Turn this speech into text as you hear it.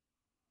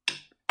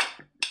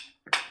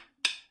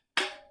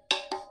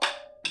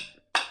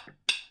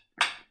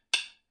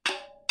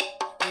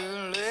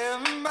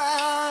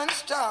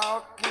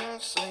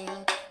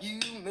singing, you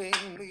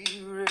make me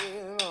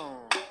real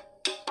on.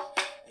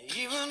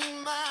 Even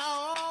in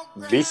my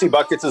old VC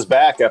Buckets is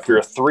back after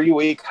a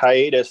 3-week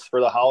hiatus for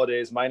the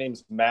holidays. My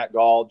name's Matt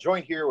Gall,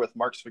 joined here with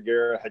Mark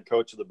Svagera, head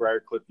coach of the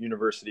Briarcliff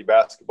University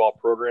basketball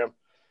program.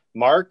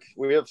 Mark,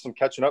 we have some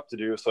catching up to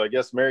do, so I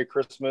guess Merry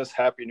Christmas,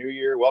 Happy New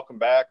Year, welcome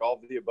back, all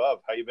of the above.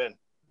 How you been?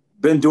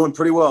 Been doing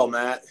pretty well,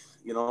 Matt.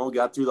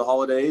 Got through the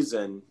holidays,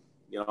 and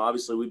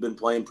obviously we've been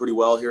playing pretty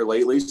well here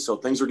lately, so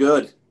things are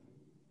good.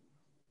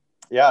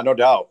 Yeah, no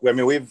doubt. I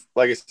mean,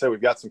 like I said,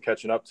 we've got some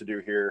catching up to do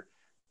here.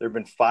 There have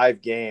been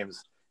 5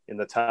 games in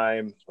the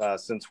time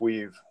since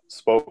we've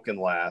spoken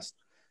last.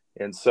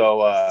 And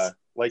so,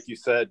 like you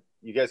said,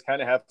 you guys kind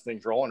of have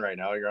things rolling right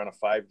now. You're on a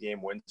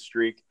 5-game win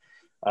streak.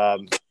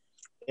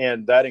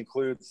 And that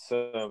includes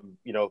some,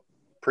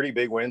 pretty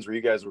big wins where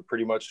you guys were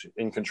pretty much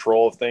in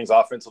control of things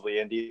offensively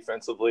and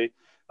defensively.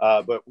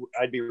 But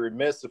I'd be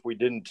remiss if we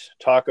didn't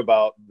talk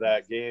about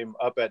that game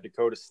up at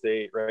Dakota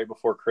State right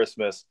before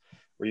Christmas,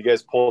 where you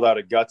guys pulled out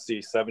a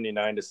gutsy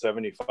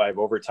 79-75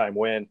 overtime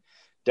win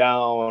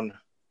down,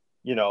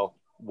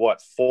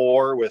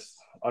 4 with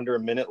under a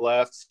minute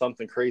left,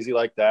 something crazy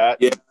like that.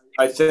 Yeah,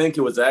 I think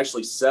it was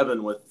actually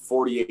 7 with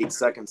 48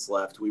 seconds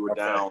left. We were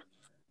down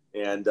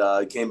and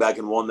came back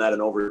and won that in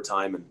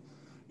overtime. And,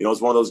 it was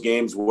one of those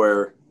games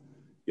where,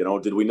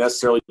 did we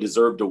necessarily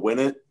deserve to win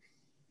it?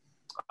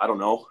 I don't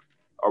know.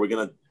 Are we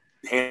going to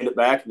hand it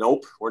back?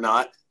 Nope, we're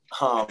not.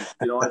 I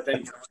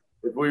think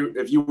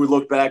if you would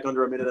look back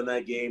under a minute in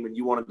that game and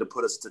you wanted to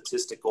put a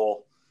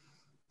statistical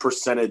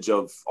percentage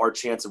of our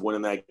chance of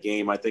winning that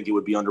game, I think it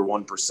would be under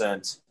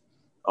 1%.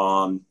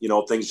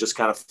 Things just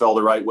kind of fell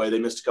the right way. They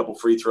missed a couple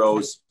free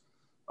throws.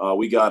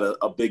 We got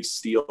a big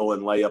steal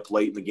and layup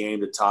late in the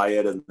game to tie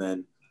it, and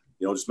then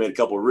just made a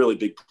couple of really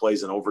big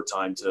plays in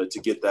overtime to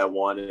get that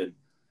one. And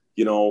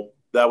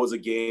that was a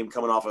game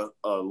coming off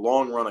a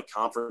long run of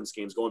conference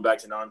games, going back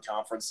to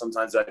non-conference.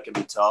 Sometimes that can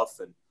be tough.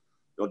 And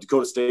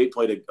Dakota State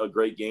played a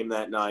great game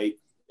that night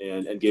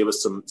and gave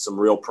us some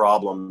real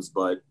problems.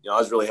 But I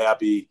was really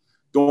happy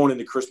going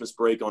into Christmas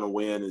break on a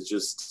win. It's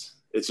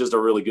just a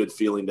really good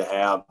feeling to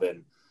have.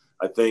 And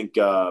I think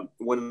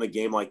winning a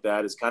game like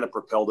that has kind of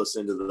propelled us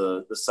into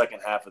the second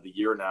half of the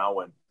year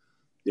now. And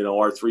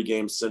our 3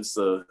 games since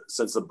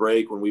the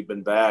break when we've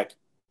been back,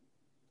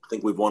 I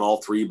think we've won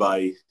all 3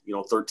 by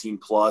 13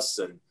 plus,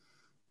 and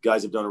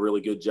guys have done a really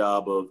good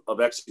job of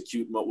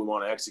executing what we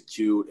want to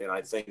execute. And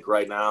I think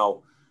right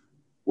now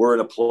we're in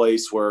a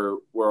place where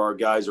our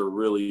guys are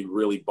really,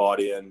 really bought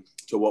in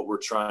to what we're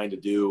trying to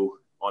do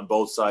on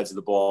both sides of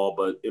the ball,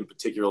 but in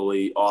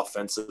particularly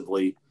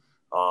offensively.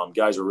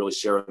 Guys are really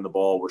sharing the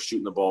ball. We're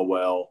shooting the ball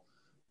well.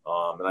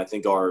 And I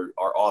think our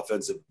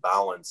offensive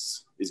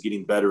balance is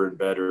getting better and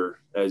better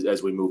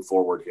as we move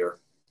forward here.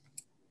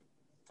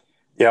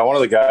 Yeah, one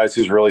of the guys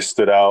who's really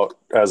stood out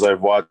as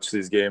I've watched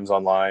these games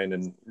online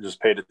and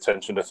just paid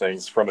attention to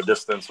things from a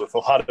distance with a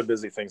lot of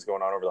busy things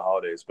going on over the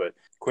holidays, but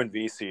Quinn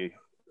Vesey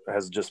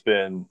has just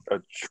been a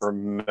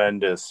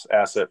tremendous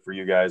asset for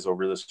you guys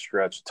over this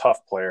stretch.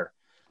 Tough player.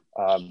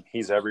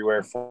 He's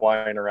everywhere,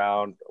 flying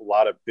around, a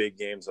lot of big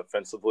games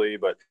offensively,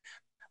 but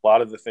a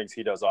lot of the things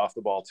he does off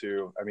the ball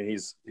too. I mean,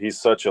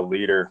 he's such a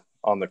leader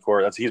on the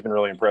court. He's been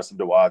really impressive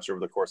to watch over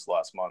the course of the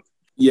last month.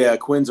 Yeah,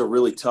 Quinn's a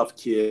really tough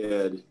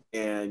kid,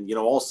 and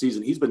all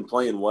season he's been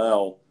playing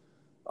well.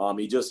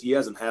 He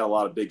hasn't had a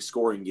lot of big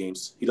scoring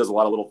games. He does a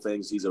lot of little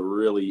things. He's a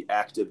really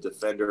active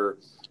defender.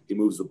 He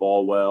moves the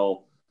ball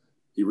well.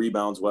 He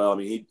rebounds well. I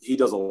mean, he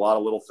does a lot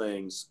of little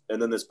things. And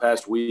then this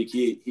past week,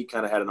 he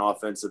kind of had an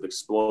offensive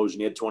explosion.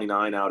 He had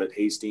 29 out at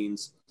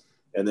Hastings,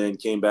 and then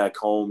came back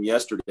home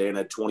yesterday and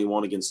had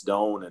 21 against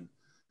Doane. And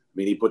I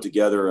mean, he put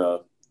together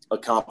a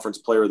conference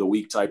player of the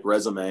week type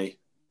resume,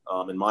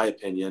 in my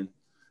opinion.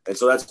 And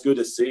so that's good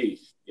to see,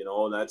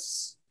 and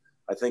that's,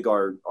 I think,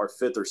 our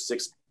 5th or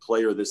 6th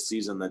player this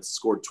season that's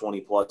scored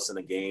 20 plus in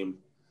a game.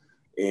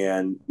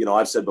 And,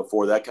 I've said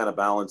before, that kind of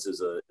balance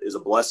is a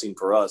blessing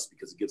for us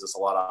because it gives us a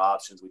lot of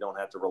options. We don't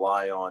have to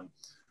rely on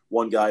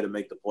one guy to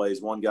make the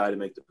plays, one guy to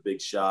make the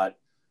big shot.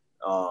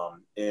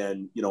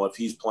 And, if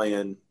he's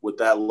playing with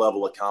that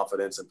level of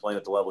confidence and playing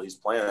at the level he's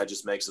playing, that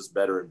just makes us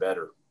better and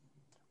better.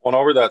 Well,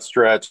 over that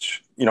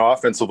stretch,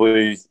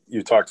 offensively,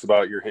 you talked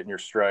about you're hitting your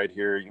stride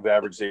here. You've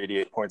averaged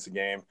 88 points a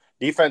game.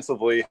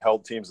 Defensively,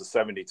 held teams to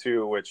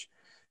 72, which,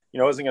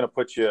 isn't going to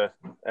put you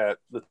at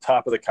the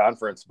top of the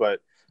conference. But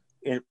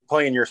in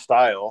playing your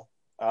style,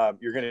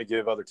 you're going to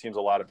give other teams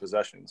a lot of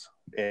possessions.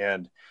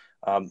 And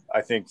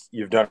I think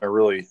you've done a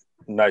really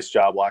nice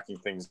job locking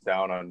things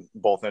down on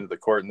both ends of the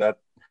court. And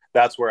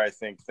that's where I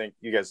think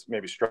you guys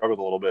maybe struggled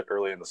a little bit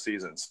early in the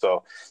season.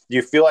 So do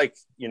you feel like,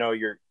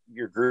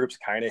 your group's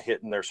kind of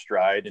hitting their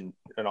stride in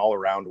an all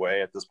around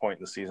way at this point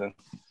in the season?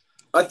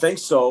 I think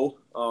so.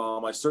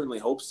 I certainly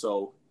hope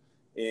so.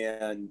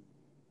 And,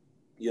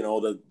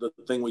 the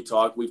thing we've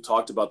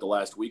talked about the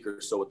last week or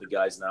so with the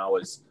guys now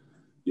is,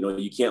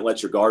 you can't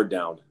let your guard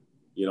down.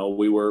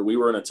 We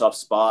were in a tough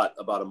spot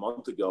about a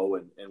month ago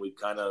and we've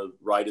kind of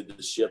righted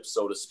the ship,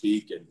 so to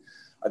speak. And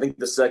I think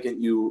the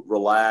second you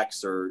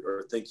relax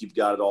or think you've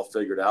got it all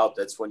figured out,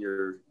 that's when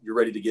you're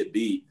ready to get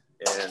beat.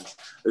 And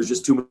there's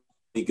just too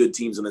many good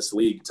teams in this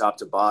league, top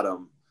to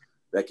bottom,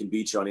 that can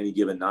beat you on any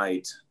given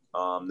night,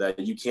 that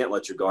you can't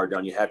let your guard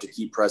down. You have to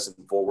keep pressing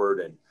forward.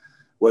 And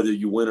whether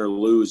you win or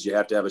lose, you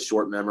have to have a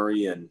short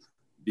memory and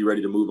be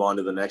ready to move on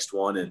to the next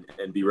one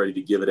and be ready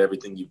to give it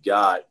everything you've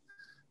got.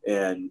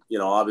 And,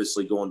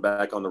 obviously going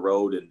back on the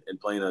road and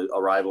playing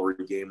a rivalry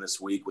game this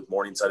week with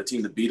Morningside, a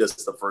team that beat us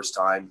the first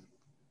time,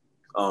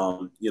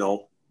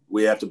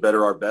 we have to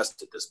better our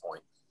best at this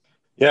point.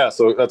 Yeah,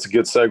 so that's a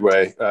good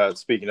segue.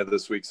 Speaking of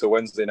this week, so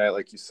Wednesday night,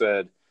 like you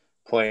said,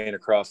 playing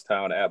across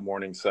town at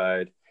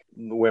Morningside.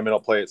 The women will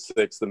play at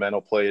 6, the men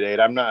will play at 8.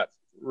 I'm not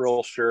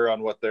real sure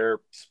on what their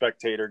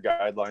spectator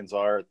guidelines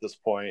are at this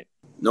point.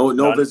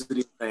 No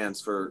visiting fans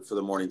for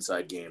the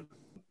Morningside game.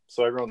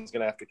 So everyone's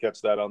going to have to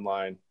catch that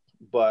online.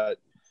 But,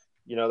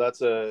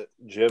 that's a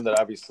gym that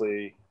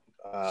obviously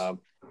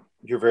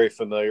you're very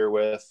familiar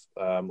with.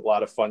 A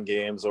lot of fun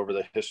games over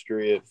the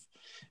history of,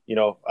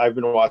 I've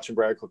been watching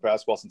Bradcliffe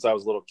basketball since I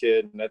was a little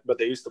kid, but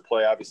they used to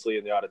play obviously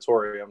in the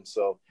auditorium.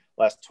 So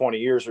last 20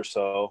 years or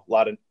so, a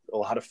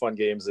lot of fun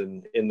games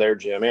in their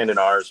gym and in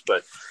ours,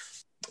 but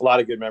a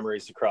lot of good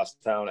memories across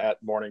town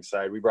at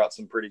Morningside. We brought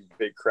some pretty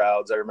big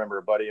crowds. I remember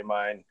a buddy of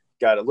mine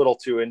got a little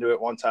too into it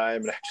one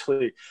time and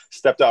actually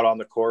stepped out on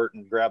the court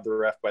and grabbed the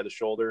ref by the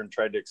shoulder and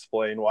tried to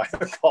explain why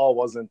the call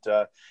wasn't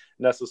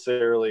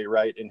necessarily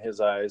right in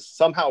his eyes.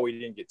 Somehow we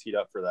didn't get teed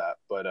up for that.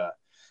 But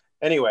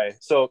anyway,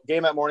 so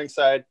game at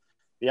Morningside,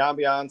 the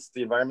ambiance,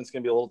 the environment's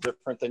going to be a little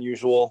different than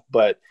usual.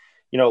 But,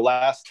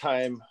 last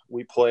time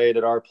we played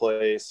at our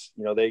place,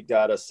 they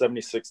got us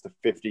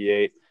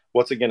 76-58.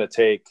 What's it going to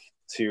take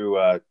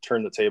to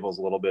turn the tables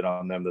a little bit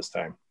on them this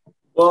time?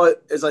 Well,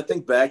 as I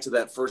think back to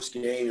that first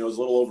game, it was a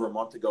little over a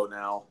month ago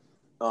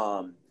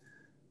now.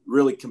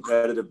 Really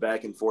competitive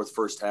back and forth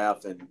first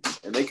half, and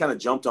they kind of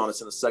jumped on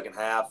us in the second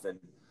half and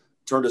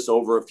turned us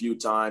over a few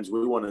times.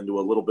 We went into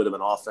a little bit of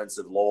an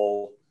offensive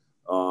lull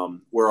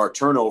where our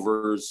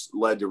turnovers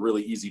led to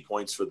really easy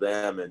points for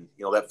them. And,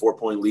 that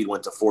 4-point lead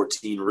went to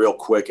 14 real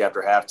quick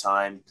after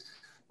halftime.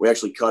 We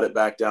actually cut it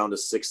back down to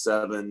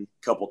 6-7 a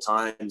couple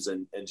times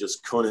and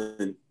just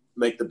couldn't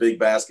make the big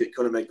basket,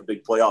 couldn't make the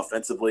big play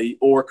offensively,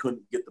 or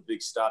couldn't get the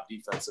big stop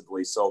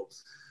defensively. So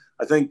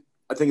I think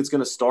it's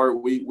going to start.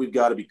 We've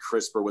got to be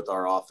crisper with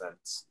our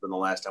offense than the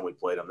last time we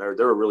played them.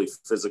 They're a really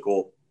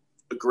physical,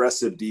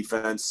 aggressive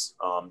defense,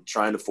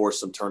 trying to force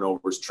some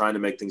turnovers, trying to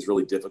make things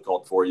really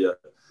difficult for you.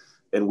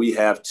 And we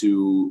have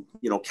to,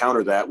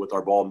 counter that with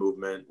our ball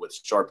movement, with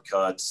sharp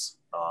cuts,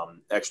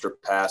 extra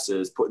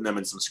passes, putting them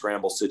in some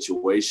scramble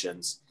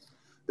situations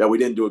that we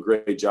didn't do a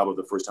great job of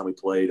the first time we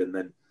played. And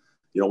then,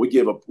 we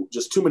gave up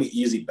just too many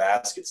easy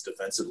baskets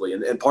defensively.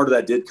 And part of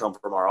that did come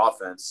from our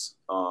offense.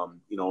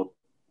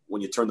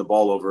 When you turn the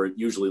ball over, it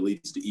usually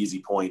leads to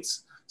easy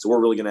points. So we're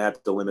really going to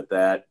have to limit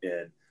that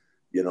and,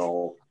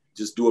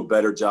 just do a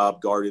better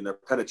job guarding. Their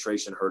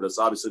penetration hurt us.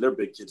 Obviously, their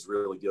big kid's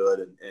really good,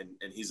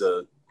 and he's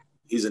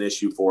an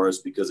issue for us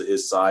because of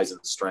his size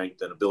and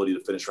strength and ability to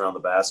finish around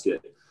the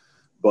basket.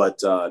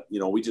 But,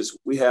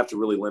 we have to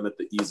really limit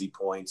the easy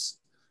points,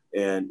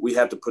 and we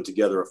have to put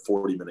together a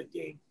 40-minute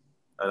game.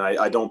 And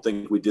I don't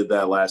think we did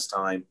that last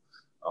time.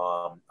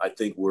 I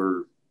think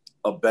we're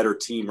a better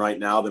team right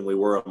now than we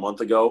were a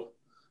month ago.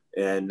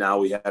 And now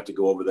we have to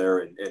go over there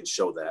and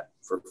show that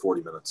for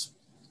 40 minutes.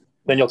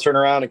 Then you'll turn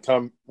around and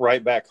come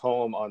right back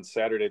home on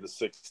Saturday the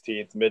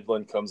 16th.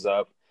 Midland comes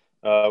up.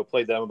 We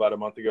played them about a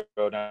month ago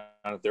down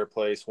at their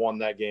place, won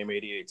that game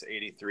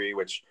 88-83,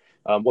 which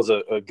was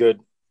a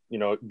good,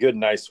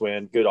 nice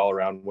win, good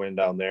all-around win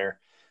down there.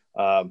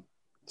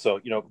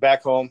 So,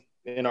 back home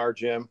in our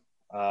gym,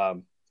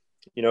 I've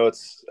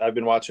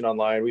been watching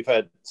online. We've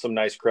had some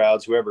nice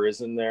crowds. Whoever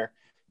is in there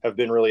have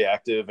been really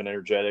active and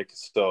energetic.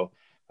 So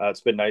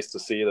it's been nice to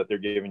see that they're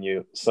giving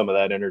you some of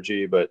that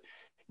energy. But,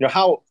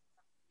 how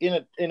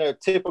in a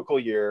typical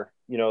year,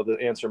 the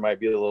answer might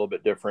be a little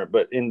bit different.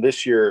 But in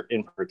this year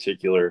in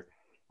particular,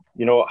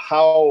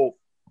 how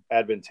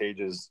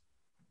advantageous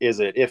is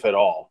it, if at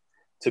all,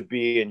 to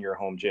be in your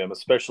home gym,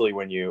 especially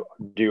when you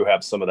do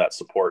have some of that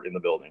support in the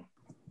building?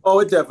 Oh,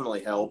 it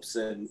definitely helps.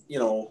 And,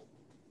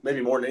 maybe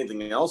more than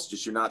anything else,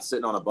 just you're not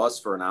sitting on a bus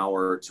for an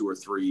hour or 2 or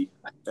 3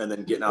 and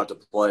then getting out to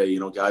play.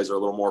 Guys are a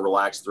little more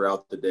relaxed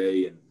throughout the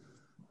day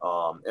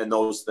and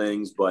those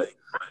things. But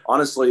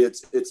honestly,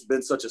 it's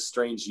been such a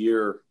strange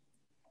year.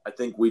 I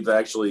think we've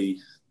actually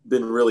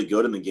been really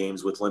good in the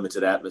games with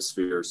limited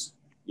atmospheres.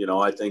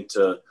 I think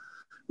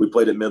we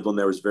played at Midland.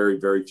 There was very,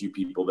 very few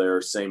people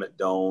there. Same at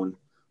Doane,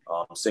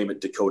 same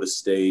at Dakota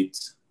State,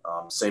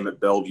 same at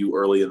Bellevue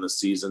early in the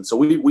season. So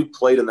we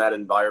played in that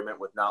environment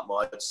with not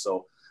much.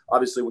 So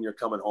obviously when you're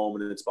coming home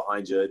and it's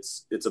behind you,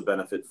 it's a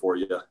benefit for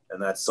you.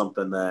 And that's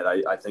something that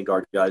I think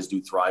our guys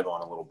do thrive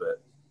on a little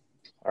bit.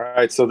 All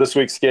right. So this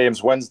week's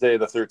game's Wednesday,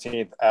 the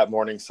 13th at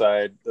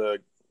Morningside. The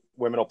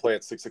women will play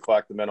at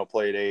 6:00. The men will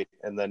play at 8.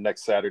 And then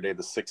next Saturday,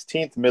 the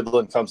 16th,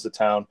 Midland comes to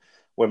town.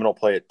 Women will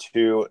play at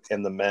 2,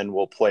 and the men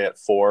will play at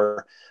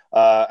 4.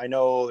 I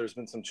know there's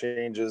been some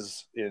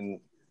changes in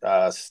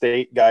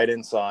state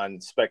guidance on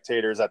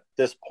spectators at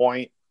this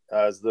point.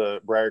 Is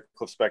the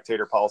Briarcliff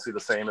spectator policy the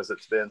same as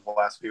it's been the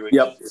last few weeks?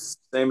 Yep,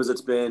 same as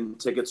it's been.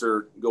 Tickets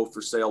go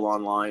for sale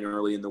online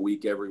early in the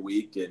week every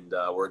week, and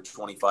we're at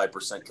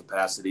 25%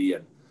 capacity.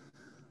 And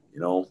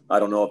I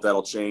don't know if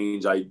that'll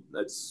change.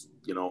 That's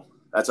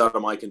out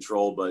of my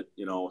control, but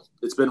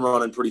it's been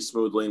running pretty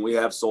smoothly, and we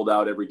have sold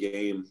out every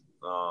game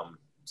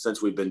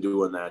since we've been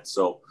doing that.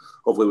 So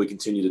hopefully we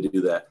continue to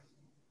do that.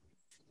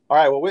 All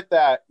right. Well, with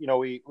that,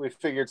 we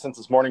figured since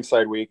it's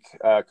Morningside week,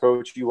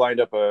 Coach, you lined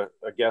up a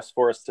guest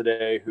for us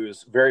today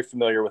who's very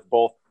familiar with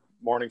both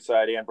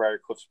Morningside and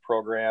Briarcliff's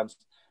programs.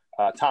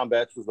 Tom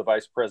Betts is the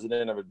Vice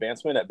President of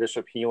Advancement at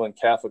Bishop Heelan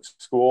Catholic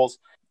Schools,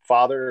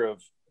 father of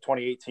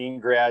 2018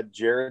 grad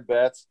Jared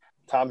Betts.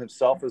 Tom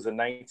himself is a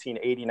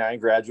 1989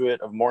 graduate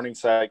of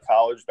Morningside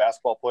College,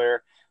 basketball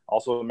player,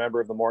 also a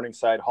member of the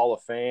Morningside Hall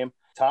of Fame.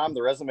 Tom,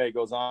 the resume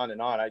goes on and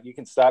on. You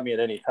can stop me at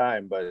any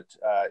time, but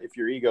if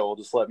your ego will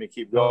just let me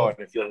keep going,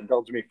 if you'll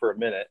indulge me for a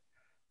minute.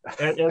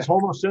 As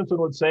Homer Simpson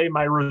would say,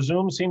 my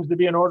resume seems to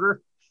be in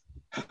order.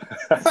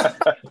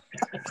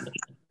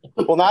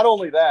 Well, not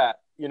only that,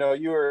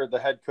 you were the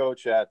head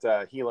coach at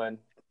Heelan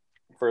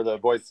for the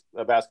boys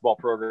basketball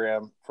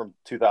program from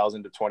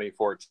 2000 to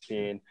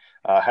 2014.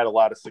 Had a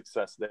lot of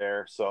success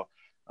there. So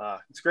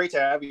it's great to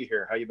have you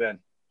here. How you been?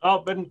 Oh,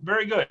 been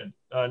very good.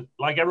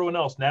 Like everyone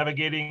else,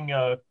 navigating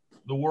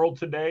the world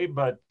today,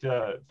 but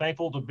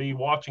thankful to be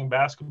watching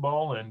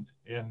basketball and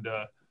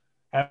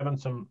having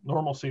some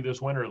normalcy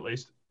this winter at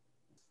least.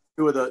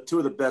 Two of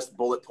the best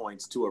bullet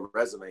points to a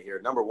resume here.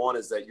 Number one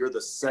is that you're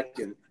the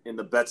second in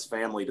the Betts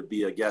family to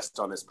be a guest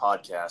on this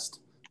podcast,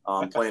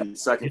 playing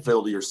second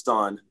fiddle to your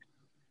son.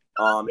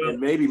 And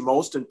maybe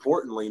most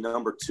importantly,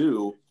 number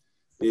two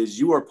is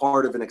you are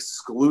part of an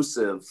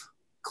exclusive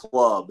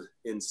club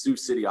in Sioux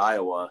City,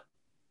 Iowa,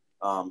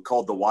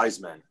 called the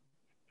Wise Men.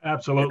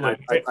 Absolutely.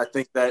 I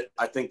think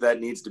that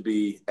needs to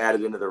be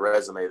added into the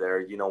resume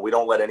there. We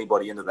don't let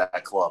anybody into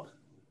that club.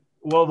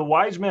 Well, the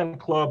Wise Men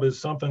Club is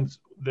something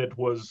that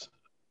was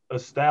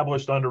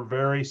established under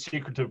very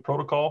secretive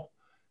protocol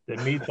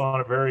that meets on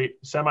a very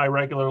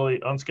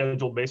semi-regularly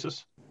unscheduled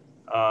basis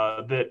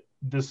that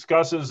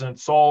discusses and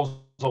solves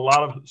a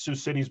lot of Sioux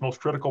City's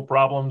most critical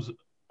problems,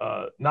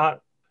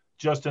 not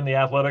just in the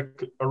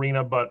athletic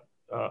arena, but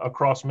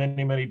across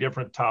many, many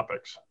different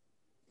topics.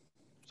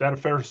 Is that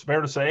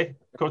fair to say,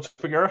 Coach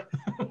Figueroa?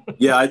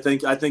 Yeah, I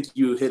think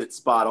you hit it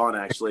spot on,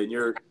 actually. And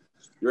you're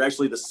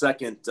actually the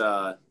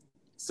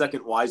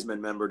second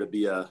Wiseman member to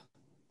be a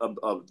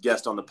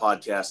guest on the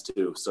podcast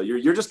too. So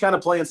you're just kind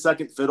of playing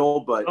second fiddle,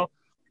 but a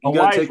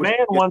wise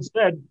man once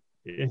said,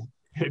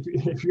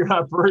 if you're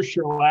not first,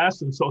 you're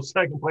last, and so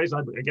second place.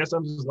 I guess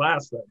I'm just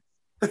last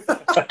then.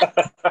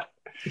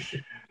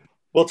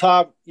 Well,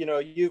 Tom,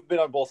 you've been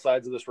on both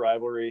sides of this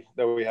rivalry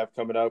that we have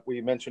coming up.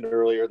 We mentioned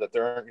earlier that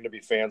there aren't going to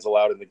be fans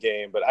allowed in the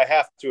game, but I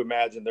have to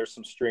imagine there's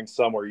some strings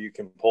somewhere you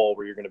can pull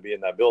where you're going to be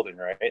in that building,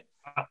 right?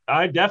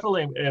 I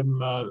definitely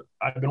am.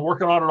 I've been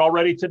working on it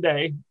already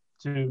today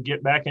to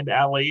get back into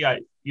Alley. I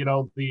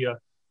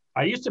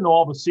used to know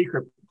all the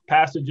secret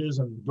passages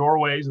and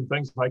doorways and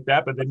things like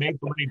that, but they made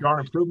so many darn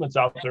improvements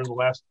out there in the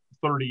last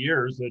 30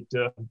 years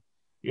that,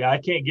 I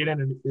can't get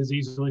in as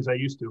easily as I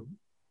used to.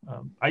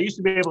 I used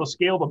to be able to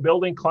scale the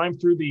building, climb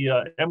through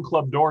the M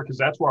Club door because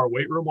that's where our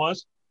weight room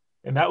was.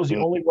 And that was the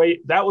only way.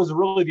 That was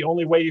really the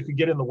only way you could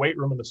get in the weight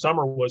room in the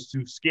summer was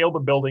to scale the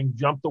building,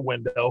 jump the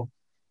window,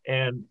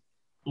 and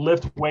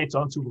lift weights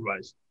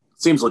unsupervised.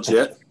 Seems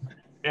legit.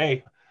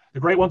 Hey, the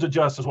great ones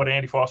adjust is what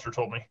Andy Foster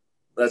told me.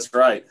 That's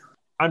right.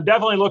 I'm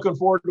definitely looking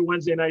forward to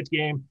Wednesday night's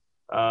game.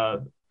 I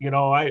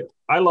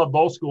love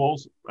both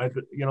schools.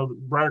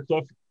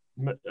 Briarcliff,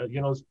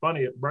 it's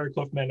funny.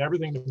 Briarcliff meant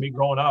everything to me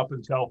growing up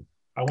until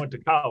I went to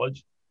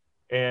college.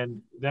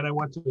 And then I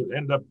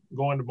ended up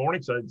going to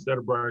Morningside instead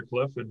of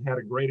Briarcliff and had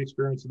a great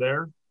experience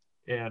there.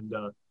 And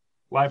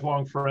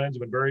lifelong friends,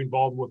 have been very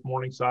involved with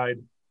Morningside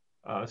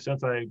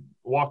since I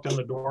walked in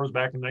the doors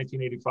back in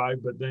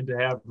 1985. But then to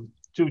have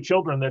two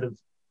children that have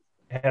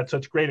had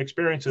such great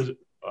experiences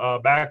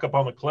back up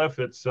on the cliff,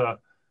 it's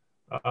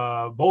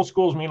both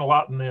schools mean a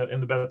lot in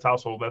the Betts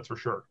household, that's for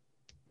sure.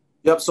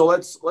 Yep. So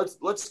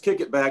let's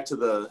kick it back to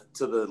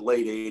the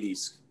late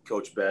 80s,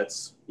 Coach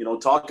Betts.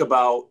 Talk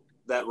about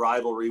that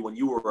rivalry when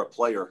you were a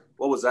player.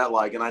 What was that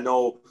like? And I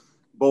know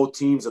both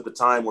teams at the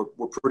time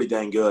were pretty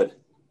dang good.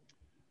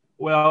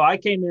 Well, I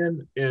came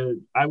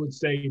in, I would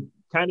say,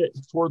 kind of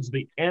towards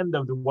the end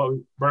of what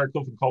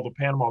Briarcliff would call the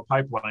Panama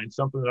Pipeline,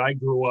 something that I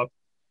grew up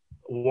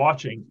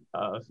watching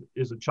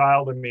as a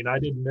child. I mean, I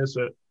didn't miss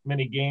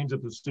many games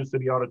at the Sioux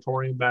City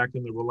Auditorium back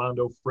in the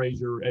Rolando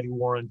Frazier, Eddie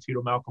Warren,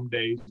 Tito Malcolm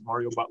days,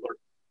 Mario Butler.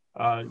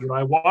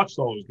 I watched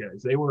all those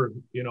guys. They were,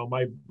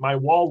 my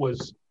wall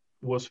was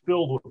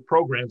filled with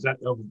programs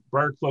of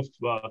Briarcliff's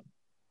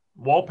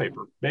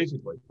wallpaper,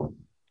 basically.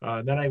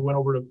 Then I went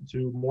over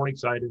to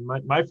Morningside, and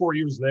my 4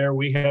 years there,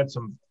 we had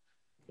some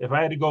if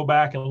I had to go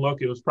back and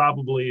look, it was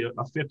probably a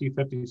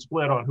 50-50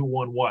 split on who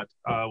won what.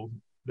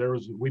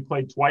 We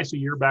played twice a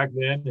year back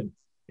then,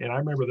 and I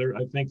remember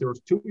I think there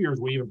was 2 years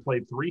we even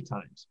played 3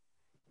 times.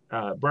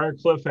 Briar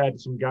Cliff had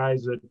some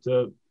guys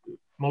that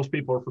most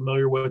people are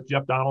familiar with.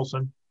 Jeff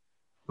Donaldson,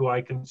 who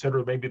I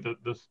consider maybe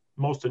the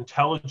most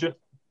intelligent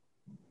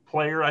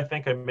player I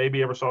think I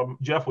maybe ever saw.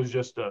 Jeff was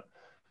just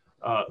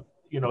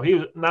he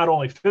was not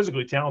only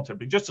physically talented,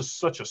 but just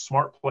such a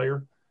smart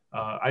player.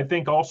 I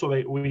think also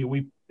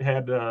we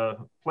had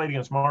played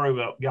against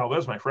Mario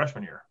Galvez my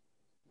freshman year,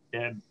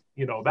 and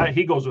that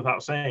he goes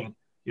without saying.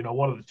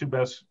 One of the 2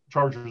 best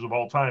Chargers of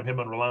all time, him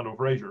and Rolando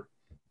Frazier.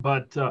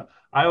 But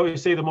I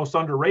always say the most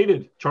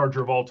underrated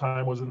Charger of all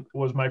time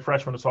was my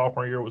freshman and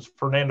sophomore year was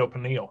Fernando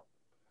Peniel.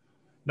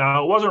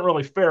 Now, it wasn't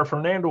really fair.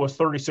 Fernando was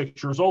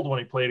 36 years old when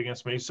he played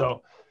against me,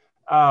 so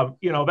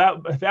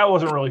that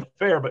wasn't really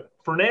fair. But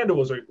Fernando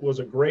was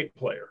a great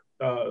player,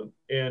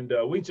 and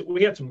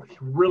we had some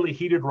really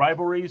heated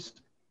rivalries,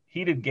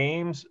 heated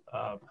games.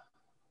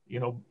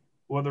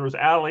 Whether it was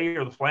Alley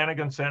or the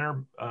Flanagan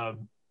Center,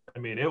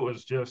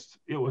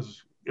 it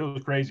was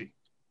crazy.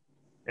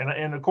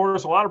 And of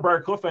course, a lot of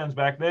Briar Cliff fans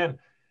back then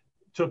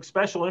took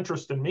special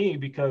interest in me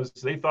because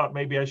they thought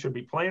maybe I should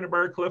be playing at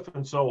Briar Cliff.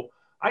 And so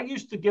I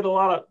used to get a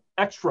lot of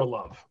extra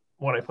love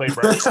when I played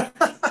Briar Cliff.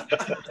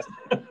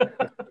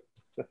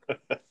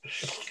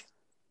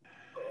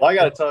 Well, I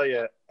got to tell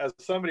you, as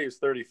somebody who's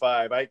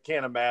 35, I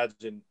can't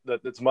imagine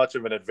that it's much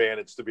of an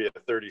advantage to be a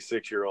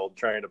 36-year-old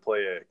trying to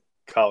play a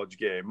college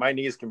game. My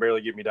knees can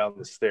barely get me down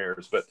the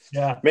stairs, but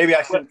maybe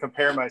I shouldn't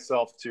compare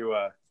myself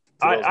to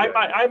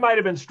I might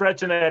have been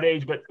stretching that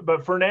age,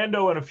 but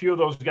Fernando and a few of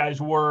those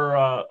guys were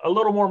a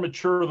little more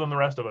mature than the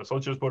rest of us.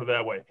 Let's just put it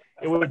that way.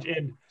 It was,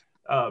 it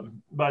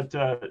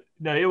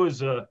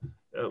was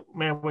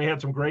man. We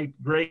had some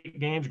great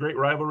games, great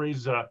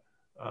rivalries.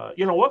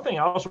 One thing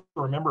I also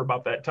remember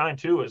about that time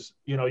too is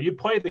you'd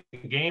play the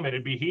game and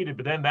it'd be heated,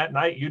 but then that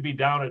night you'd be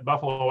down at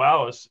Buffalo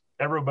Alice,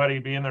 everybody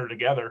be in there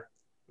together.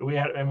 It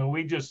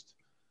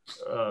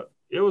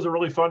was a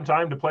really fun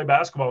time to play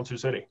basketball in Sioux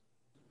City.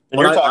 And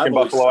you're talking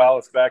Buffalo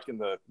Alice back in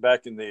the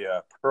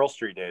Pearl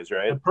Street days,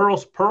 right? The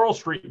Pearl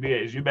Street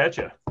days, you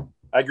betcha.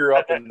 I grew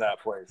up in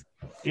that place.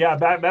 Yeah,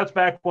 that's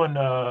back when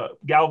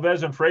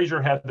Galvez and Frazier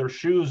had their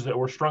shoes that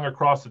were strung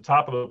across the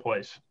top of the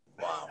place.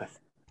 Wow.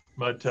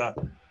 But so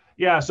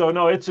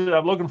no, it's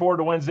I'm looking forward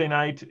to Wednesday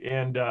night,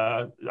 and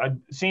I've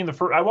seen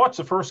I watched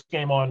the first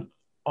game on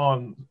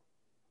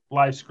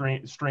live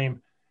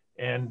stream,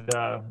 and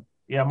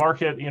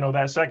Marquette,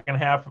 that second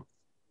half,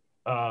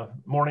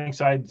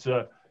 Morningside's.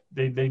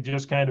 They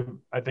just kind of,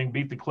 I think,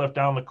 beat the Cliff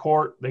down the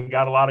court. They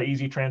got a lot of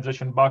easy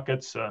transition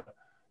buckets.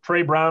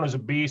 Trey Brown is a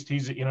beast.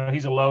 He's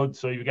a load.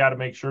 So you got to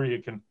make sure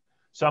you can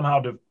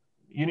somehow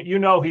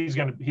he's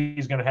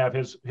gonna have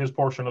his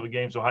portion of the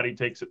game. So how do he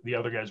takes the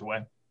other guys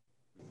away?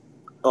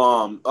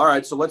 All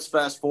right. So let's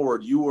fast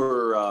forward. You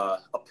were a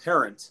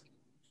parent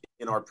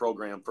in our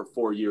program for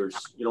 4 years.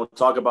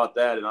 Talk about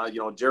that.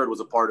 And Jared was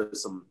a part of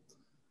some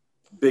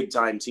big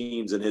time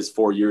teams in his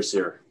 4 years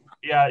here.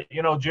 Yeah,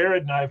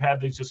 Jared and I have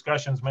had these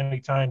discussions many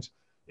times,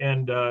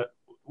 and I'll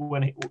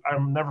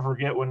never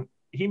forget when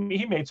he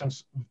made some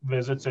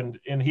visits, and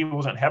he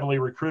wasn't heavily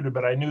recruited,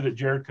 but I knew that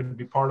Jared could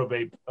be part of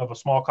a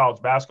small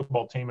college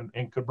basketball team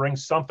and could bring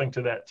something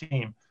to that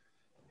team.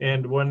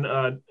 And when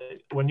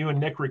you and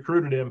Nick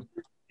recruited him,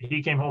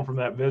 he came home from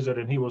that visit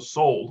and he was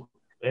sold.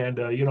 And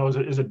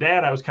as a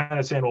dad, I was kind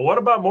of saying, well, what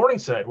about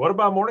Morningside? What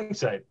about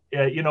Morningside?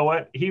 You know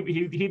what?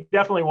 He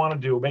definitely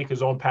wanted to make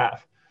his own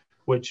path,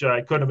 which I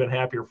couldn't have been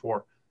happier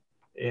for.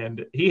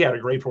 And he had a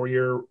great 4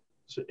 year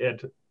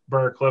at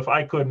Briar Cliff.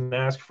 I couldn't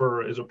ask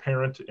for, as a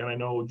parent, and I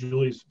know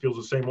Julie feels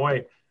the same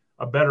way,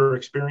 a better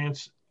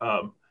experience.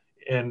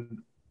 And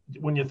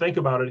when you think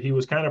about it, he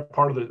was kind of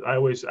part of I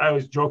always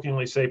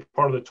jokingly say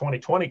part of the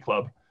 2020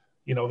 club,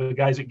 the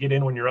guys that get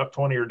in when you're up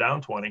 20 or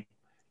down 20.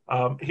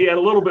 He had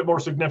a little bit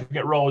more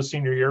significant role his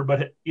senior year,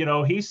 but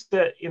he's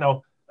a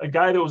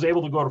guy that was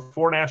able to go to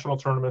 4 national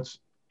tournaments,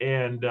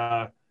 and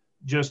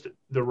just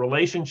the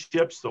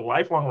relationships, the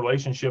lifelong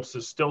relationships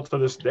that still to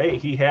this day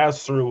he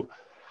has through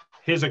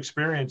his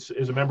experience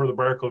as a member of the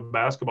Briar Cliff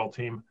basketball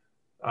team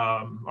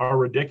are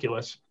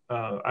ridiculous.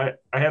 I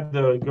had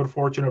the good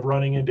fortune of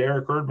running into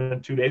Eric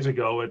Erdman 2 days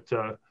ago at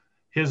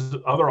his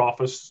other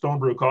office, Stone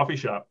Brew Coffee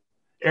Shop.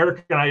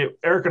 Eric and I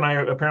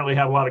apparently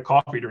have a lot of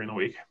coffee during the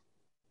week.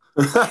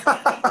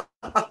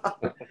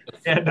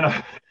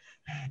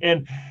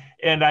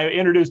 And I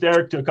introduced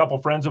Eric to a couple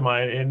friends of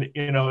mine, and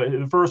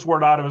the first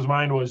word out of his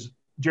mind was,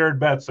 Jared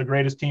Betts, the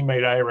greatest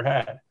teammate I ever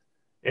had.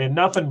 And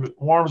nothing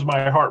warms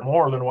my heart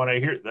more than when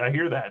I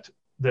hear that.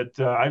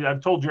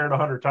 I've told Jared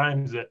 100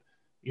 times that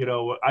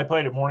I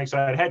played at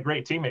Morningside, had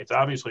great teammates,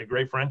 obviously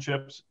great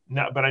friendships,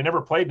 but I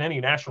never played in any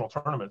national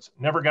tournaments,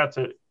 never got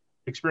to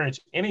experience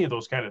any of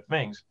those kind of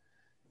things.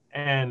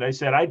 And I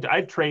said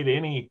I'd trade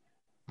any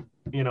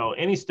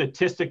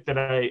statistic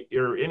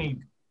or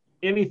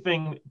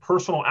anything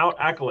personal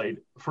accolade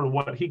for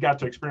what he got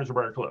to experience at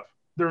Briar Cliff.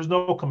 There's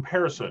no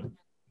comparison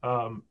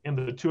in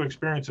the 2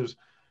 experiences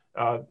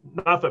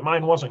Not that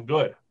mine wasn't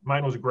good.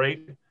 Mine was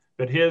great,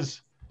 but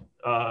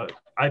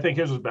I think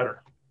his was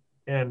better.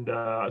 And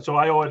so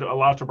I owe it a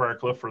lot to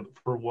Briarcliff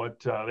for what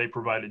they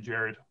provided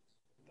Jared.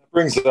 That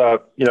brings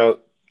up,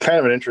 kind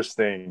of an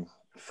interesting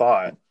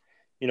thought.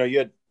 You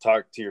had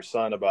talked to your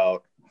son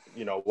about,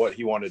 what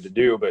he wanted to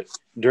do, but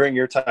during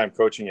your time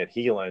coaching at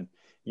Heelan,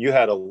 you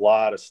had a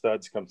lot of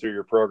studs come through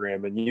your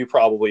program, and you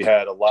probably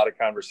had a lot of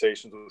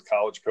conversations with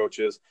college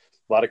coaches,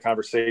 a lot of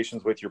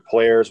conversations with your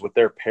players, with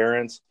their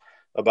parents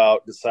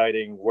about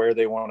deciding where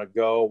they want to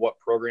go, what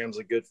program's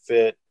a good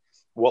fit,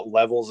 what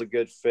level's a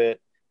good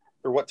fit,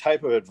 or what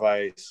type of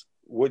advice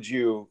would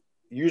you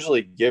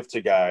usually give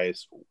to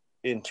guys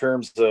in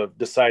terms of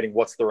deciding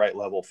what's the right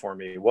level for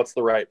me, what's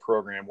the right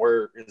program,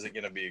 where is it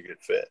going to be a good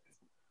fit?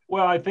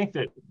 Well, I think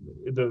that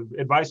the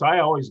advice I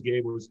always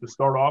gave was to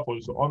start off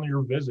was on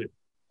your visit.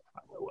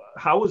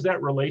 How was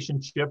that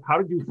relationship? How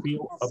did you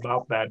feel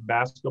about that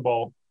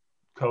basketball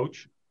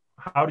coach?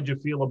 How did you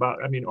feel about,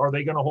 are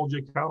they going to hold you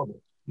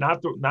accountable?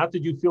 Not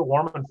that you feel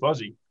warm and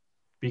fuzzy,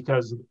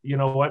 because you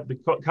know what, the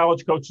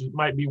college coaches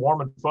might be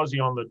warm and fuzzy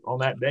on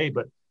that day,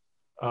 but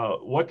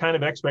what kind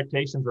of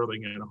expectations are they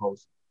going to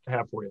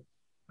have for you?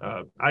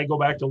 I go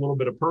back to a little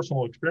bit of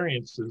personal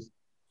experiences.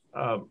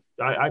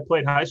 I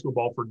played high school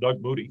ball for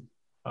Doug Moody.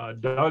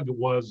 Doug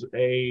was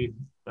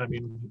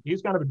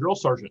he's kind of a drill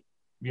sergeant.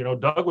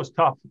 Doug was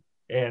tough.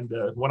 And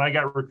when I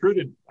got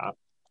recruited,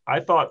 I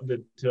thought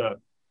that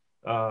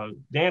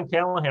Dan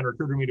Callahan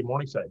recruited me to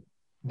Morningside.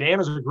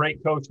 Dan is a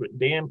great coach, but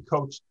Dan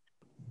coached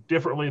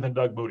differently than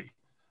Doug Moody.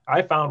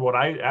 I found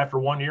after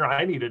 1 year,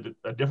 I needed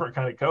a different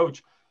kind of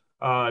coach.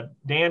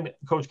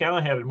 Coach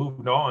Callahan had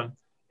moved on,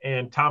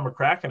 and Tom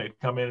McCracken had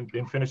come in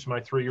and finished my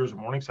 3 years at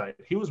Morningside.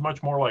 He was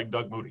much more like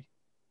Doug Moody.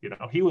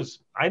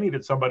 I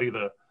needed somebody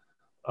to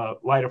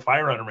light a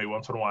fire under me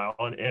once in a while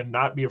and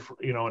not be,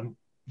 and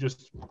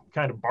just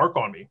kind of bark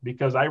on me,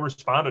 because I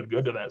responded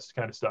good to that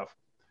kind of stuff.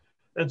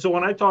 And so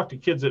when I talk to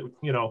kids that,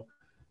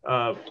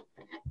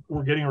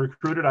 were getting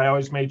recruited, I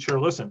always made sure,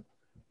 listen,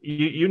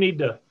 you need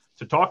to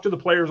talk to the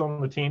players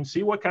on the team,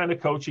 see what kind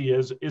of coach he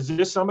is. Is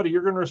this somebody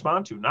you're going to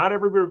respond to? Not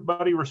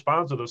everybody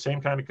responds to the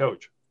same kind of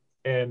coach.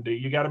 And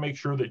you got to make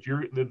sure that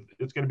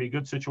it's going to be a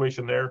good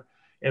situation there.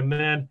 And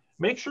then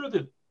make sure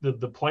that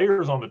the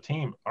players on the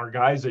team are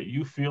guys that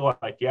you feel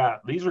like, yeah,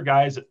 these are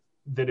guys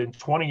that in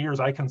 20 years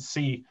I can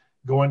see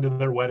going to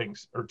their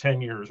weddings, or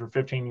 10 years or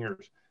 15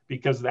 years,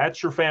 because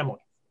that's your family.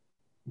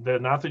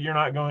 Not that you're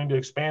not going to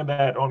expand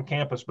that on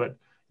campus, but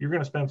you're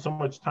going to spend so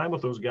much time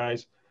with those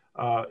guys.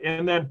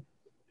 And then,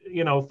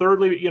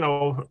 thirdly,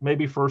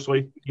 maybe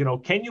firstly,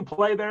 can you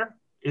play there?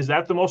 Is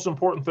that the most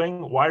important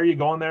thing? Why are you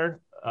going there?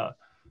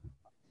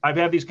 I've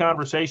had these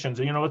conversations.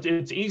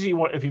 It's easy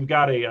if you've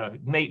got a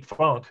Nate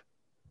Funk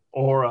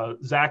or a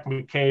Zach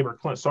McCabe or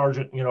Clint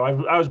Sargent.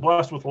 I was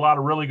blessed with a lot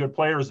of really good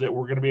players that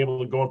were going to be able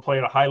to go and play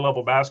at a high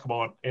level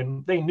basketball,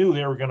 and they knew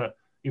they were going to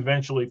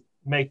eventually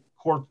make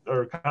court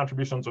or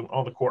contributions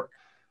on the court.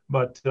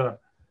 But the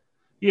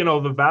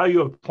value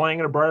of playing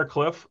at a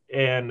Briarcliff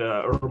and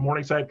or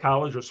Morningside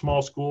College or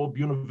small school,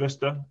 Buena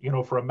Vista,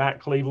 for a Matt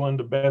Cleveland,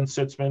 to Ben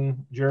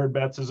Sitzman, Jared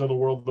Betz's of the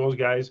world, those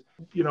guys,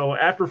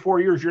 after 4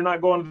 years, you're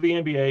not going to the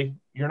NBA.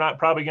 You're not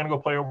probably going to go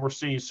play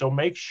overseas. So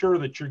make sure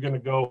that you're going to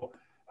go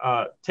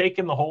take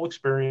in the whole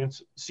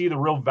experience, see the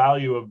real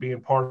value of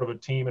being part of a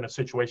team in a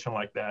situation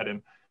like that.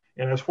 And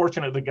I was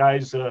fortunate the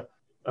guys that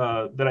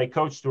I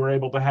coached were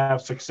able to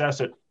have success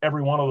at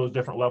every one of those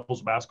different levels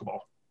of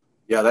basketball.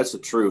 Yeah, that's the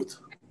truth.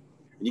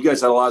 And you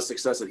guys had a lot of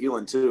success at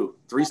Heelan too.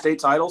 3 state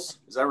titles,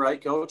 is that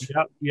right, Coach?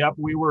 Yep.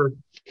 We were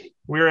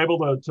able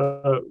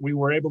to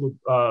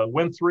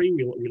win 3.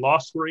 We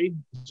lost 3,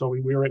 so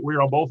we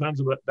were on both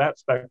ends of that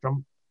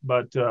spectrum.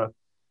 But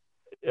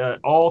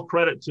all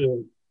credit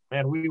to,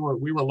 man, we were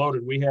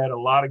loaded. We had a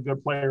lot of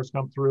good players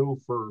come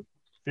through for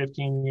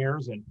 15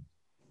 years,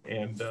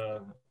 and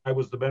I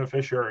was the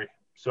beneficiary.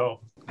 So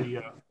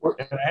and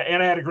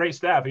I had a great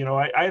staff.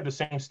 I had the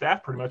same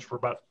staff pretty much for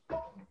about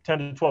 10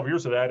 to 12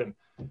 years of that. And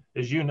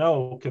as you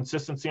know,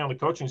 consistency on the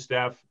coaching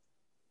staff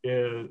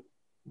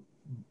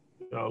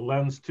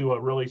lends to a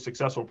really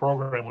successful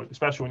program,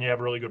 especially when you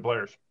have really good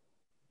players.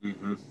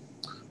 Mm-hmm.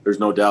 There's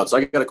no doubt. So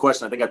I got a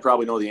question. I think I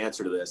probably know the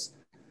answer to this.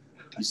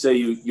 You say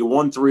you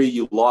won 3,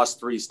 you lost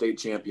 3 state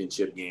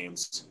championship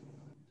games.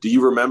 Do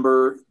you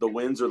remember the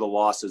wins or the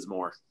losses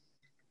more?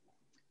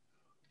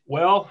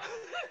 Well,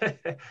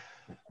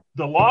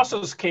 the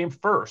losses came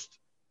first.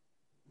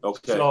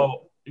 Okay.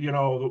 So,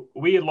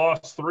 we had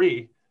lost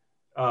 3.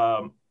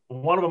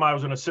 One of them, I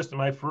was an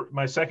assistant.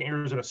 My second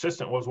year as an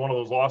assistant was one of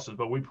those losses,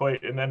 but we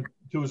played, and then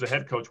 2 as a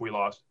head coach, we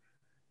lost.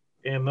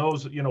 And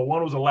those,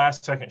 one was a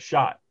last second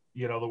shot,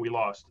 that we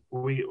lost.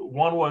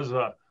 One was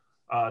a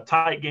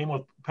tight game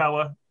with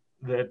Pella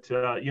that,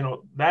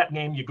 that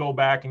game you go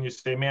back and you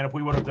say, man, if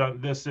we would have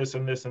done this,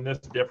 and this, and this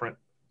different,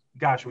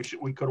 gosh,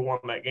 we could have won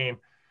that game.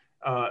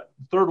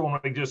 Third one,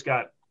 we just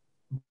got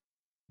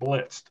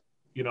blitzed.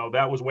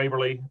 That was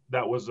Waverly.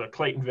 That was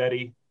Clayton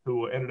Vetty.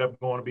 who ended up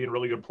going to be a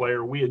really good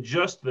player. We had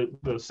just the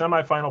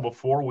semifinal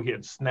before, we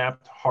had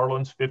snapped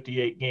Harlan's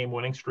 58 game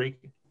winning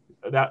streak.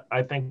 That,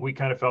 I think we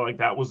kind of felt like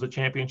that was the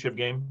championship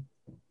game.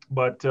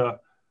 But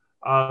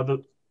I'll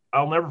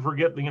never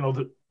forget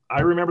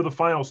I remember the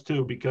finals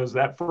too, because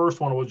that first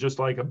one was just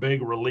like a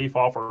big relief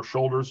off our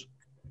shoulders.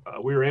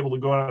 We were able to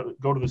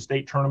go to the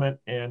state tournament,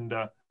 and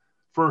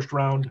first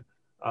round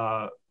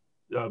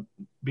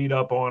beat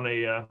up on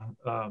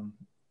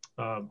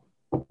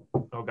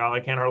oh God, I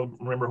can't hardly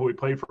remember who we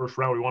played first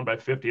round. We won by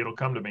 50. It'll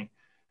come to me.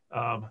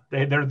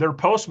 Their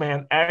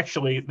postman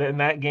actually in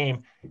that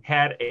game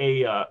had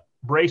a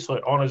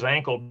bracelet on his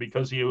ankle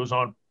because he was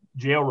on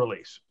jail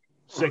release.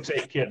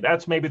 6'8" kid.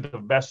 That's maybe the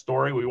best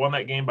story. We won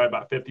that game by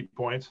about 50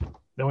 points.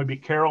 Then we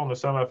beat Carroll in the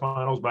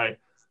semifinals by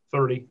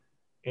 30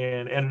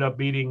 and ended up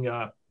beating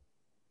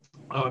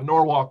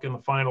Norwalk in the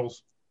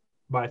finals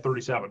by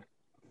 37.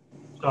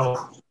 So,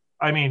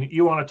 I mean,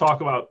 you want to talk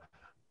about,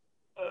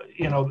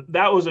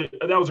 that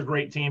was a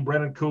great team.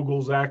 Brennan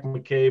Kugel, Zach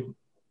McCabe,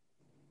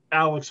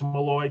 Alex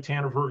Malloy,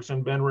 Tanner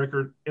Ferguson, Ben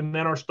Rickard. And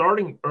then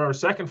our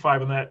second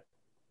five in that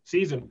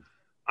season,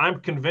 I'm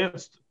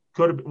convinced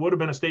would have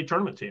been a state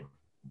tournament team.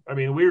 I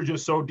mean, we were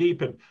just so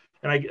deep, and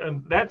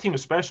that team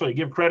especially,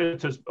 give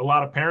credit to a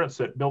lot of parents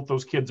that built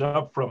those kids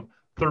up from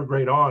third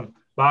grade on.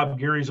 Bob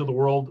Geary's of the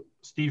world,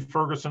 Steve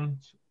Ferguson,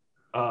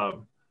 the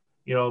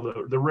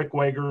Rick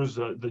Wagers,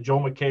 the Joe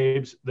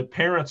McCabe's. The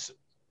parents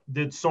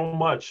did so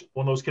much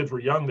when those kids were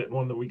young that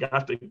when we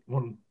got them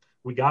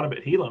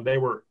at Helam, they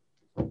were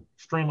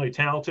extremely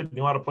talented,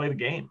 knew how to play the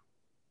game.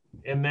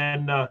 And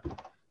then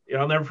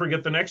I'll never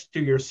forget the next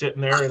 2 years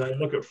sitting there, and I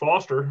look at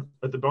Foster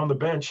on the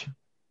bench.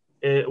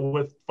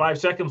 With 5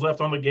 seconds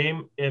left on the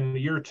game in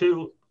year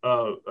 2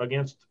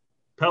 against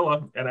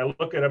Pella, and I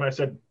look at him, I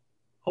said,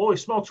 "Holy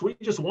smokes, we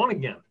just won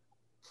again!"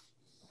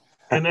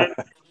 And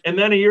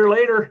then a year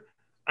later,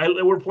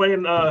 we're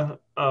playing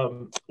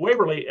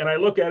Waverly, and I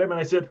look at him and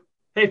I said,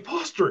 "Hey,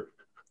 Foster,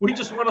 we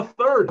just won a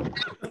third."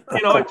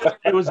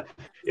 It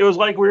was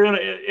like we were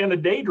in a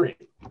daydream,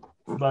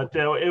 but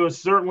it was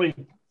certainly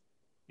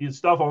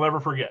stuff I'll never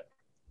forget.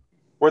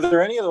 Were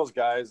there any of those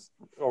guys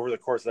over the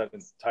course of that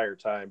entire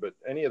time, but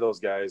any of those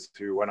guys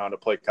who went on to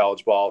play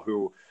college ball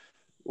who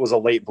was a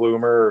late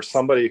bloomer or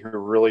somebody who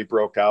really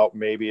broke out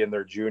maybe in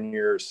their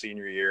junior or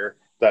senior year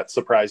that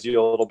surprised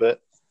you a little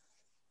bit?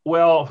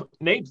 Well,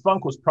 Nate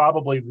Funk was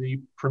probably the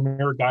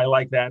premier guy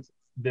like that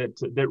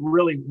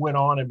really went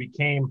on and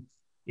became,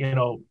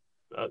 kind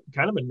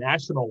of a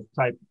national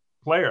type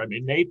player. I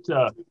mean, Nate,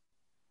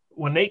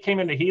 when Nate came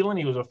into Heelan,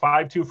 he was a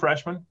 5'2"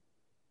 freshman.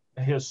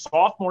 His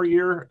sophomore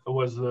year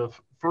was the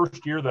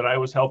first year that I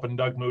was helping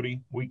Doug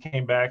Moody. We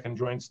came back and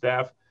joined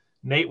staff.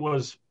 Nate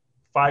was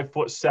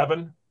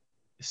 5'7",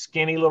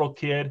 skinny little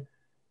kid.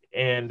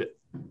 And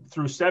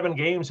through 7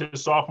 games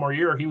his sophomore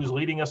year, he was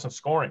leading us in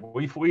scoring.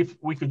 We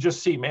could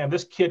just see, man,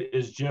 this kid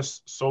is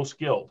just so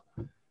skilled.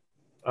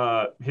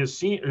 His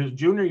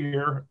junior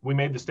year, we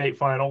made the state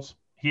finals.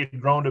 He had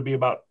grown to be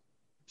about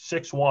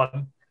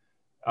 6'1",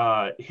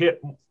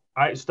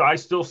 I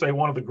still say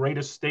one of the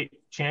greatest state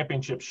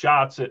championship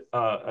shots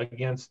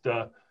against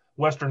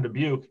Western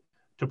Dubuque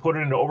to put it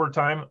into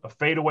overtime, a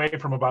fadeaway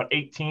from about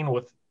 18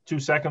 with 2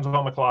 seconds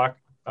on the clock.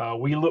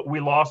 We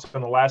lost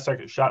in the last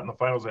second shot in the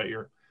finals that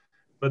year.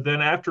 But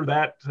then after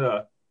that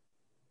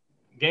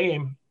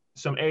game,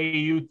 some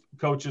AAU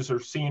coaches are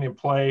seeing him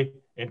play,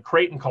 and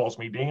Creighton calls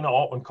me. Dana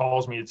Altman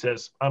calls me and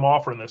says, "I'm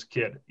offering this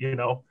kid,"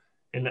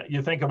 And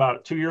you think about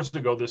it, 2 years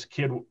ago, this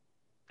kid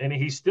 – and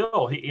he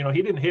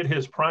didn't hit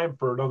his prime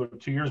for another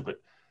 2 years,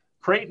 but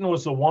Creighton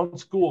was the one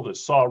school that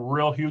saw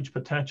real huge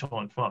potential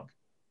in Funk.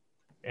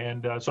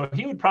 And so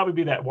he would probably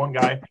be that one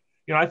guy.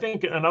 I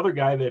think another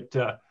guy that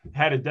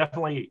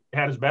definitely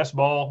had his best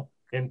ball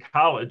in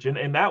college,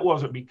 and that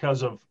wasn't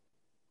because of,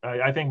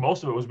 I think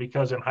most of it was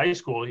because in high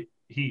school,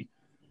 he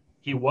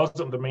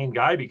wasn't the main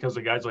guy because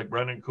of guys like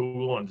Brendan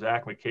Kugel and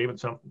Zach McCabe and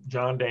some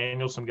John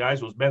Daniels, some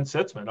guys, was Ben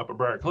Sitzman up at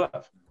Briar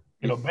Cliff.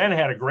 Ben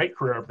had a great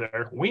career up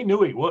there. We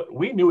knew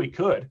he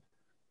could.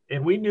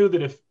 And we knew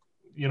that if,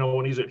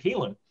 when he's at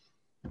Heelan,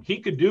 he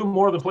could do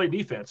more than play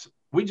defense.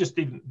 We just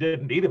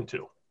didn't need him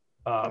to.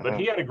 But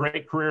he had a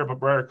great career up at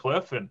Briar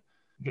Cliff and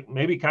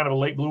maybe kind of a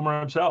late bloomer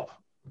himself.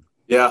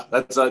 Yeah,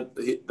 that's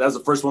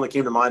the first one that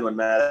came to mind when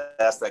Matt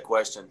asked that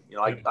question.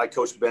 I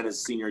coached Ben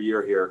his senior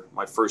year here,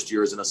 my first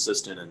year as an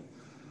assistant, and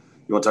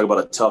you want to talk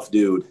about a tough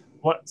dude.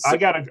 I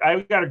got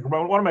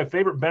one of my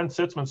favorite Ben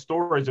Sitzman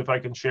stories, if I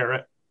can share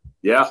it.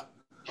 Yeah.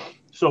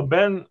 So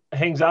Ben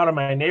hangs out in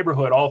my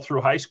neighborhood all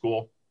through high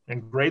school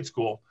and grade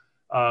school.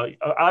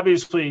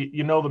 Obviously,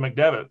 the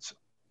McDevitt's.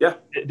 Yeah.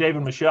 Dave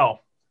and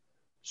Michelle.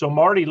 So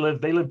Marty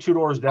they live 2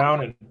 doors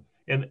down,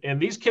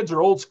 and these kids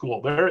are old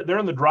school. They're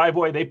in the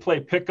driveway. They play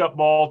pickup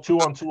ball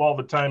 2-on-2 all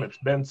the time. It's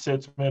Ben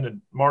Sitzman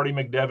and Marty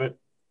McDevitt,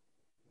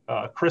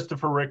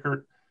 Christopher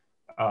Rickert,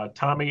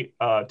 Tommy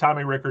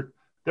Rickert.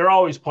 They're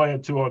always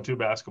playing 2-on-2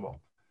 basketball.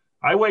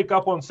 I wake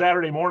up on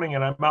Saturday morning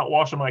and I'm out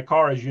washing my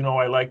car, as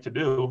I like to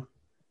do.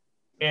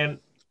 And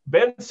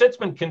Ben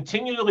Sitzman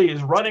continually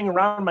is running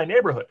around my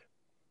neighborhood.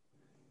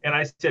 And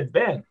I said,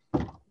 Ben,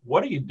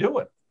 what are you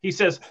doing? He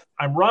says,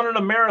 I'm running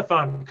a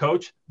marathon,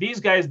 coach. These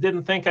guys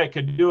didn't think I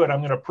could do it. I'm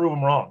going to prove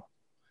them wrong.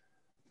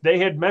 They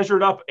had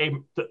measured up a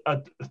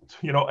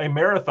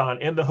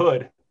marathon in the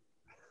hood.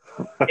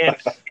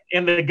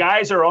 And the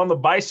guys are on the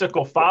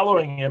bicycle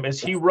following him as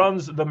he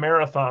runs the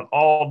marathon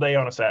all day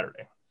on a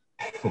Saturday.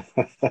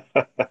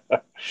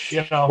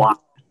 Wow.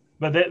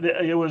 But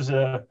it was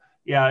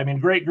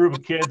great group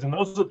of kids. And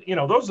those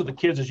are the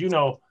kids, as you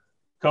know,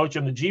 coach,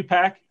 in the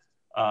GPAC.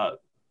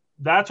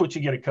 That's what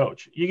you get a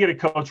coach. You get a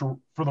coach,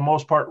 for the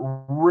most part,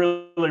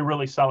 really,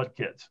 really solid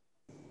kids.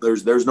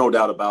 There's no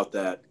doubt about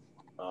that.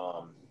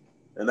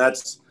 And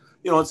that's,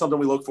 it's something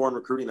we look for in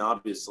recruiting,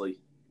 obviously.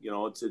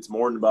 It's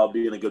more than about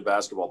being a good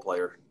basketball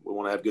player. We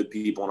want to have good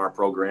people in our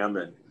program.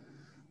 And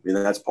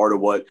that's part of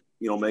what,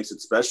 makes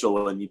it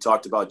special. And you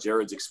talked about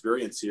Jared's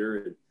experience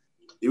here.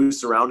 He was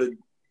surrounded,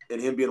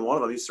 and him being one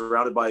of them, he's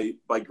surrounded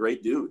by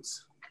great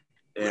dudes.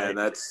 And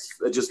it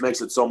just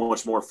makes it so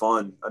much more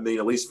fun. I mean,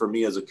 at least for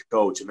me as a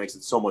coach, it makes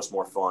it so much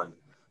more fun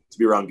to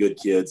be around good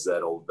kids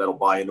that'll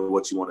buy into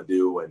what you want to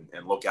do and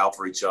look out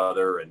for each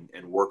other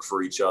and work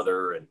for each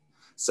other and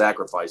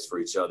sacrifice for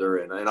each other.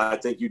 And I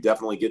think you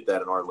definitely get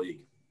that in our league.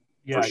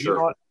 Yeah,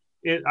 sure.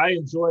 I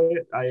enjoy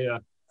it. I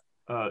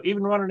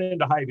even running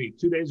into Hy-Vee.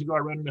 2 days ago, I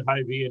ran into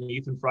Hy-Vee, and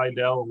Ethan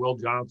Friedel and Will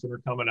Johnson are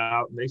coming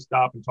out, and they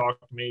stop and talk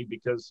to me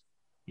because,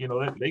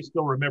 they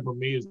still remember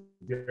me as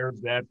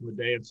Jared's dad from the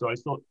day. And so I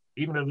still,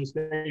 even to this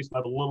day,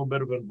 have a little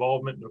bit of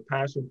involvement and a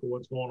passion for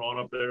what's going on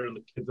up there and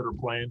the kids that are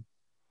playing.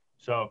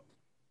 So,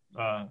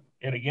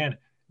 and again,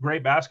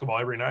 great basketball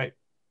every night.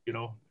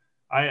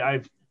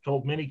 I've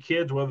told many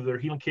kids, whether they're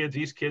Heelan kids,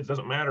 East kids,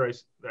 doesn't matter.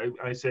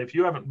 I say, if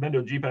you haven't been to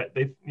a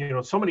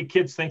GPAC, so many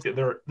kids think that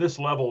they're this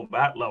level,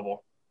 that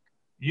level.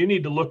 You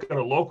need to look at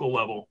a local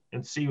level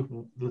and see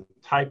the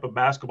type of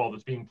basketball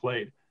that's being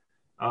played.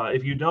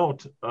 If you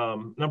don't,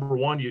 number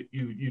one,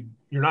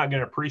 you're not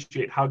going to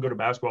appreciate how good a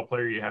basketball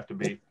player you have to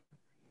be.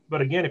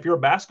 But again, if you're a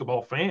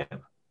basketball fan,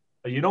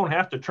 you don't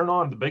have to turn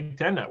on the Big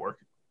Ten Network.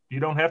 You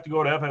don't have to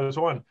go to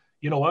FS1.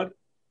 You know what?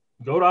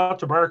 Go out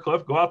to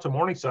Briarcliff, go out to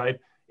Morningside,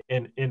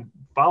 and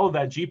follow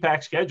that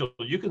GPAC schedule.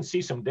 You can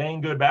see some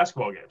dang good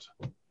basketball games.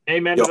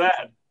 Amen to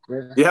that.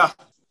 Yeah.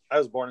 I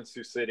was born in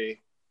Sioux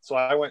City, so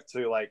I went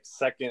to like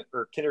second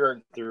or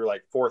kindergarten through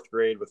like fourth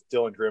grade with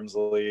Dylan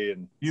Grimsley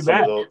and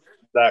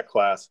that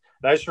class.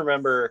 And I just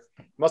remember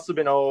it must have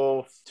been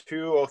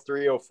 02,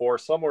 03, 04,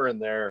 somewhere in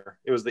there.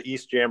 It was the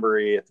East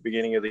Jamboree at the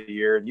beginning of the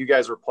year, and you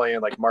guys were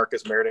playing like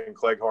Marcus Meriden and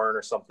Cleghorn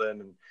or something.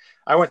 And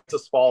I went to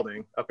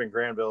Spalding up in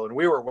Granville, and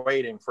we were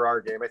waiting for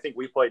our game. I think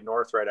we played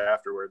North right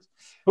afterwards.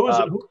 Who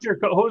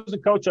was the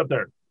coach up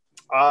there?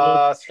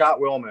 Scott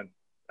Willman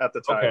at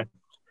the time.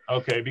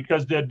 Okay,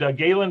 because did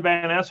Galen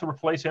Van Ness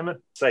replace him?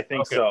 I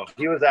think so.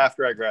 He was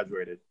after I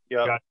graduated.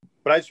 Yeah,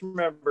 but I just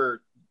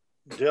remember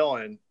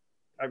Dylan.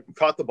 I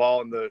caught the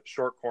ball in the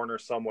short corner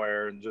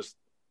somewhere and just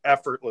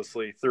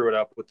effortlessly threw it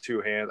up with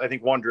two hands. I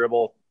think one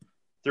dribble,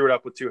 threw it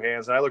up with two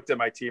hands. And I looked at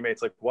my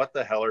teammates like, what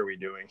the hell are we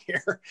doing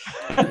here?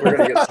 We're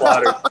going to get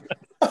slaughtered.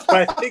 But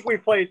I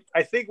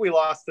think we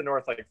lost to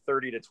North like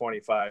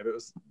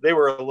 30-25. They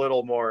were a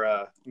little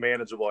more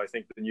manageable, I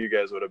think, than you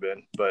guys would have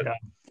been. But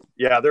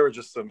yeah, there were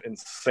just some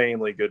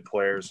insanely good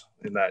players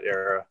in that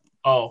era.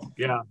 Oh,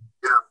 yeah.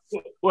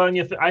 Well,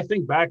 and I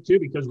think back too,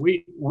 because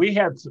we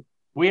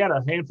had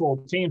a handful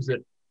of teams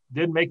that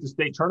didn't make the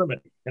state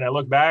tournament. And I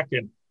look back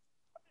and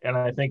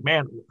I think,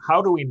 man,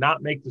 how do we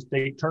not make the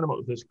state tournament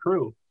with this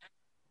crew?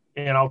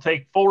 And I'll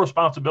take full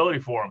responsibility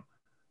for them.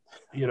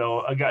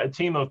 A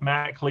team with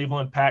Matt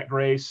Cleveland, Pat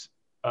Grace,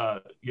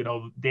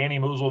 Danny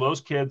Moosel,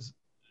 those kids.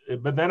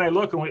 But then I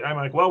look and I'm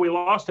like, well, we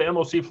lost to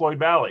MOC Floyd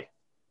Valley.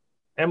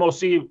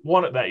 MOC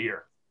won it that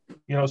year.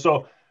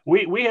 So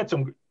we had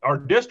our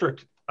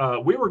district,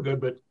 we were good,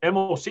 but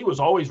MOC was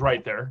always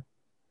right there.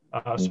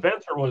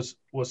 Spencer was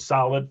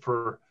solid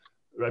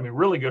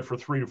really good for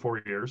 3 to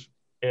 4 years.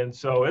 And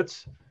so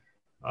it's,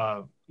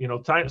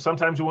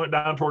 sometimes we went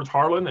down towards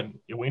Harlan, and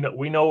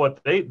we know what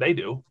they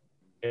do.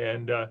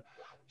 And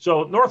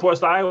so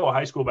Northwest Iowa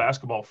high school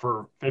basketball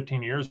for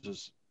 15 years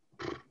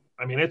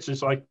it's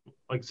just like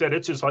I said,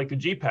 it's just like the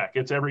GPAC.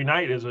 It's every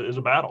night is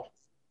a battle.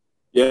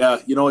 Yeah.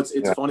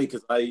 It's funny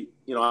because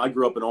I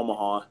grew up in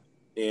Omaha,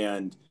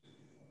 and,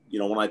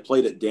 when I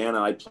played at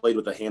Dana, I played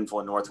with a handful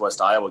of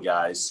Northwest Iowa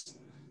guys.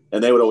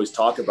 And they would always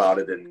talk about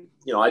it. And,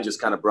 I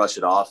just kind of brush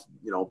it off,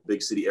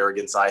 big city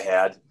arrogance I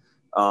had,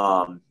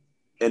 and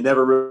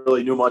never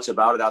really knew much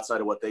about it outside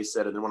of what they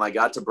said. And then when I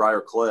got to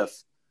Briarcliff,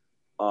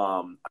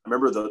 I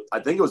remember I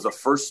think it was the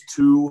first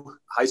 2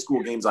 high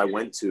school games I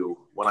went to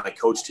when I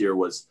coached here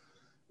was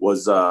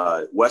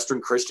Western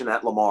Christian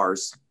at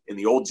Lamar's, in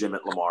the old gym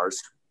at Lamar's.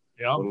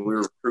 Yeah. When we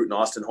were recruiting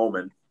Austin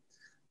Holman.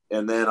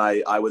 And then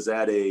I was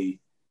at a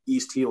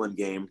East Heelan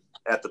game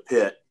at the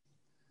Pit.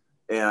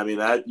 And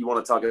that you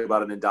want to talk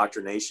about an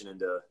indoctrination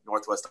into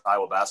Northwest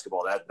Iowa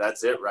basketball.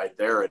 That's it right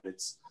there. And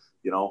it's,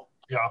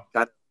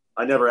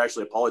 I never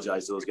actually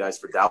apologized to those guys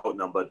for doubting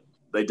them, but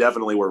they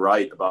definitely were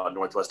right about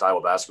Northwest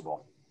Iowa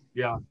basketball.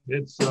 Yeah,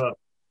 it's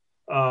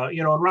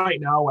And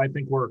right now I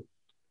think we're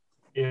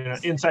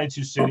inside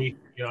Sioux City.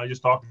 I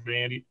just talked to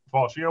Andy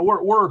Foster.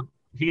 We're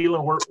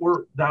healing.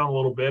 We're down a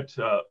little bit.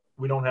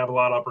 We don't have a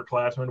lot of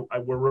upperclassmen.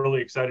 We're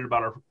really excited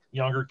about our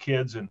younger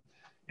kids, and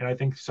I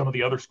think some of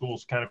the other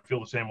schools kind of feel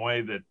the same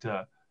way,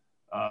 that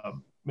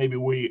maybe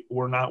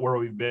we're not where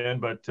we've been,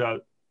 but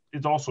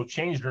it's also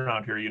changed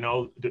around here.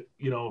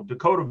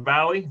 Dakota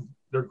Valley,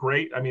 they're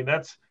great. I mean,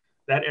 that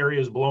area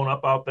is blown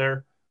up out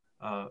there.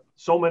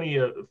 So many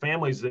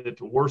families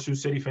that were Sioux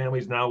City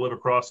families now live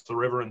across the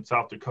river in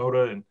South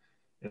Dakota, and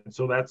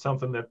so that's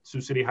something that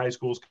Sioux City high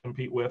schools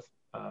compete with.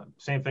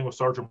 Same thing with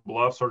Sergeant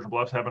Bluff. Sergeant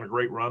Bluff's having a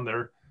great run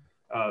there.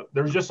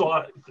 There's just a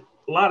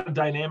lot of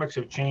dynamics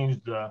have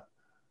changed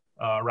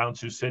around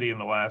Sioux City in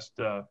the last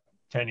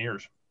 10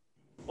 years.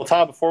 Well,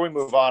 Tom, before we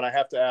move on, I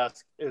have to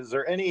ask, is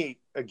there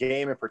a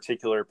game in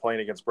particular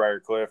playing against Briar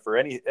Cliff, or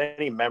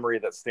any memory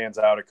that stands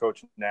out of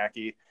Coach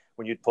Nackey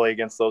when you'd play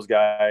against those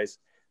guys?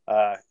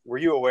 Were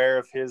you aware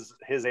of his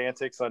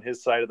antics on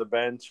his side of the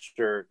bench,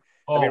 or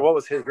what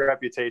was his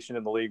reputation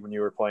in the league when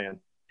you were playing?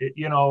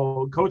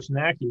 Coach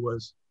Nackey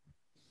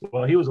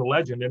he was a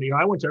legend. And,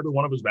 I went to every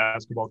one of his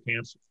basketball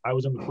camps. I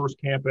was in the first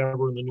camp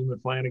ever in the Newman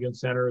Flanagan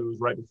Center. It was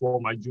right before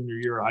my junior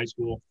year of high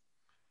school.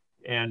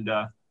 And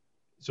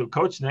so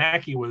Coach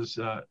Nackey was,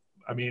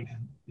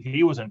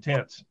 he was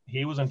intense.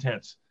 He was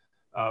intense.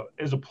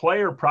 As a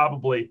player,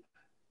 probably,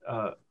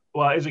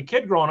 as a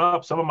kid growing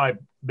up, some of my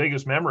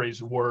biggest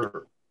memories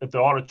were at the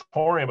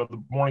auditorium of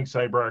the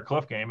Morningside Briar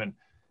Cliff game. And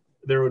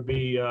there would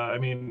be,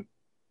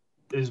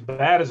 as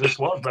bad as this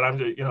was, but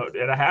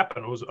it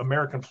happened. It was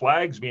American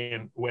flags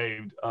being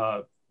waved,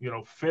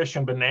 fish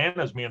and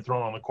bananas being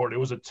thrown on the court. It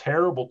was a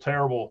terrible,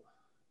 terrible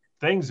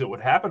things that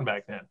would happen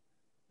back then.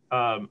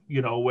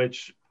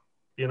 Which,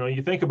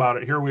 you think about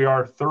it, here we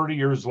are 30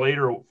 years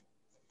later,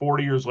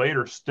 40 years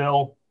later,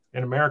 still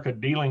in America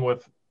dealing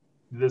with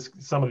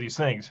some of these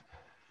things.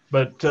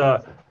 But,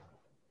 those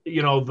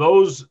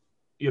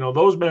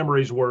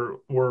memories were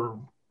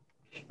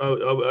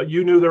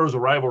you knew there was a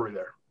rivalry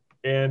there.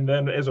 And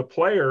then as a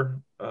player,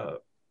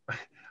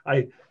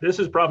 this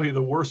is probably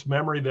the worst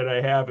memory that I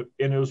have.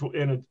 And it was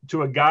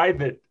to a guy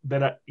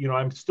that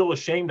I'm still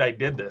ashamed I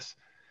did this,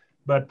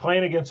 but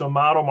playing against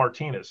Amato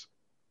Martinez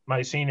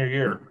my senior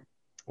year.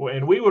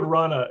 And we would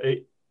run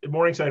at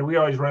Morningside, we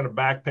always ran a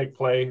back pick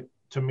play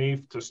to me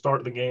to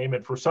start the game.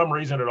 And for some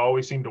reason, it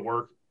always seemed to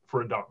work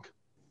for a dunk.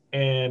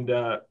 And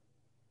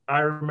I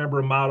remember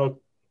Amato,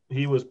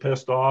 he was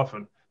pissed off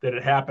and that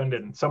it happened,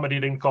 and somebody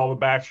didn't call the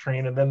back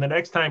screen. And then the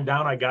next time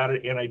down, I got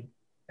it, and I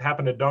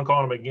happened to dunk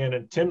on him again.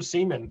 And Tim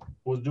Seaman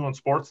was doing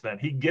sports then.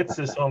 He gets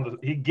it on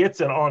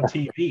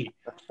TV.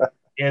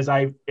 As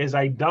I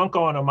dunk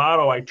on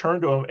Amato, I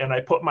turned to him and I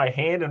put my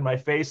hand in my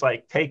face,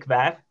 like, take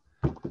that.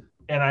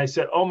 And I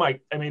said,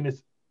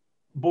 as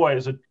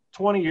a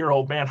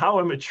 20-year-old man, how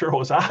immature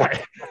was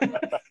I?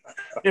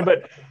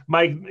 But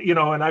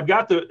and I've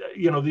got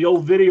the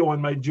old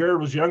when when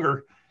Jared was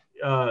younger.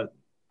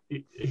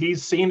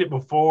 He's seen it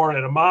before,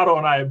 and Amato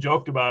and I have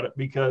joked about it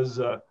because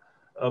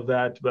of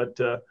that. But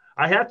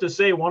I have to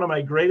say, one of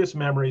my greatest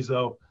memories,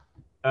 though,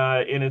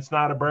 and it's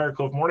not a Briar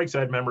Cliff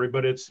Morningside memory,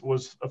 but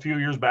was a few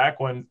years back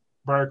when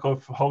Briar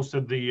Cliff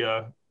hosted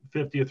the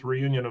 50th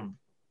reunion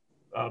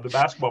of the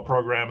basketball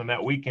program, and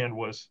that weekend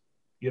was,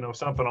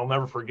 something I'll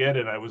never forget.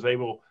 And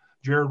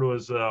Jared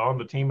was on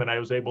the team, and I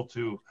was able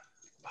to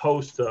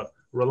host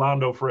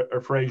Rolando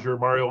Frazier,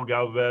 Mario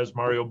Galvez,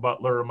 Mario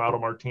Butler, Amato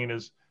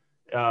Martinez.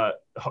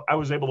 I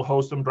was able to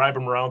host them, drive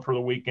them around for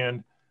the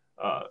weekend.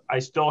 I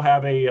still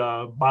have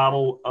a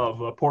bottle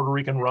of Puerto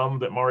Rican rum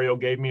that Mario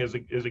gave me as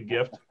a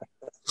gift.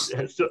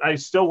 I'm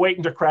still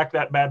waiting to crack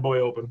that bad boy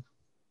open.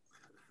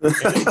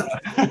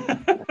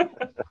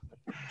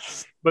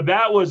 But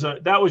that was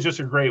just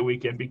a great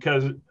weekend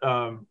because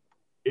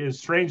as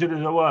strange as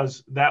it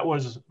was, that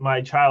was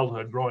my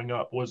childhood growing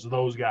up, was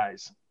those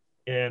guys.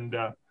 And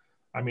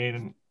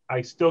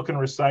I still can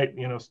recite,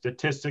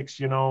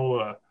 statistics,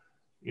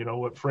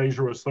 what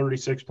Frazier was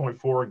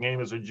 36.4 a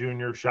game as a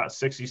junior, shot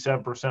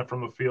 67%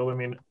 from the field.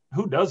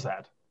 Who does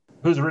that?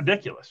 Who's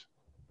ridiculous?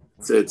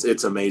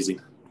 It's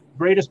amazing.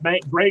 Greatest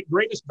bank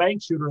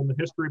shooter in the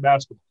history of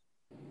basketball.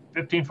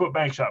 15-foot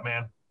bank shot,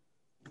 man.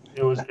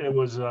 It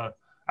was.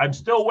 I'm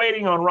still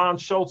waiting on Ron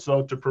Schultz,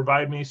 though, to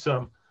provide me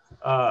some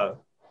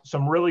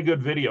really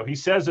good video. He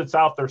says it's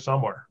out there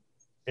somewhere,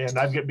 and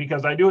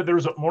because I do it.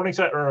 There's a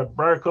Morningside or a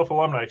Briar Cliff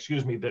alumni,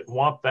 that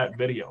want that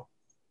video.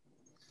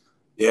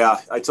 Yeah,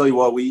 I tell you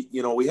what, we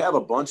have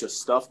a bunch of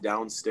stuff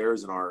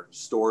downstairs in our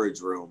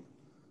storage room.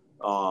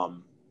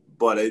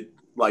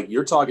 But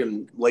you're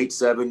talking late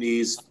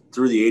 70s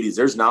through the 80s,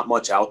 there's not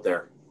much out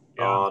there.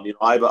 Yeah.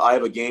 I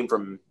have a game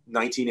from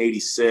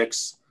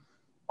 1986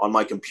 on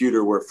my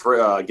computer where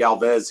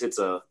Galvez hits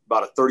about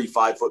a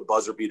 35-foot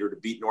buzzer beater to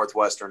beat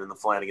Northwestern in the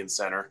Flanagan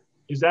Center.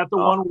 Is that the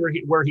one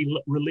where he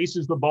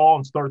releases the ball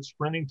and starts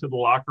sprinting to the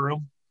locker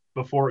room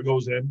before it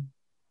goes in?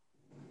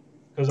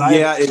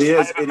 It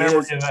is.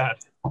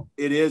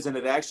 It is, and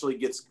it actually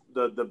gets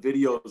the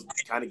video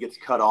kind of gets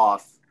cut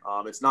off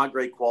It's not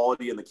great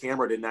quality, and the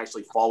camera didn't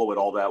actually follow it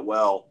all that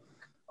well.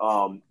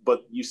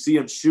 But you see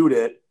him shoot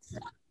it,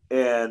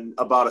 and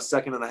about a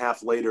second and a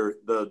half later,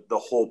 the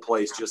whole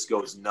place just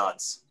goes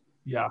nuts.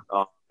 Yeah.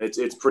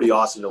 It's pretty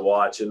awesome to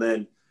watch. And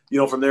then,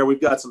 from there,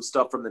 we've got some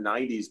stuff from the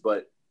 90s,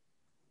 but,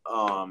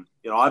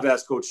 I've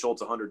asked Coach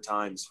Schultz 100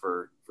 times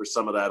for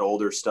some of that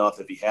older stuff.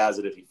 If he has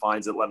it, if he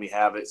finds it, let me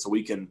have it so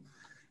we can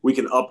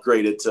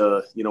upgrade it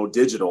to,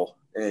 digital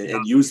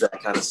and use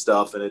that kind of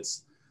stuff. And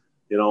it's,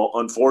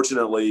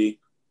 unfortunately,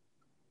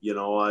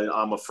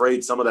 I'm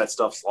afraid some of that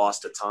stuff's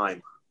lost to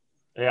time.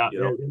 Yeah.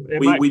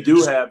 What we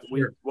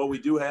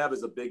do have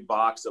is a big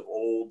box of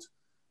old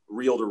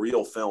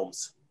reel-to-reel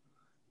films.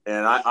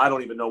 And I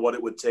don't even know what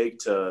it would take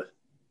to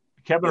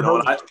Kevin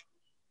Hurley.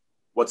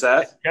 What's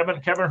that?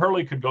 Kevin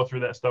Hurley could go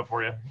through that stuff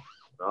for you.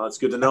 That's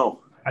good to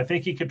know. I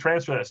think he could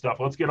transfer that stuff.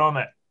 Let's get on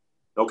that.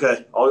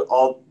 Okay.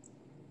 I'll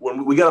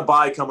when we got a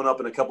bye coming up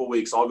in a couple of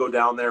weeks, I'll go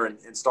down there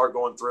and start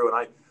going through.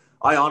 And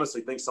I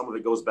honestly think some of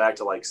it goes back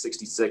to like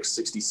 66,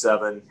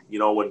 67,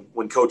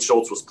 when Coach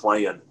Schultz was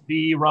playing.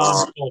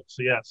 Ron Schultz,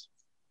 yes.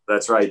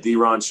 That's right.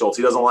 Ron Schultz.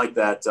 He doesn't like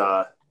that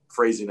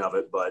phrasing of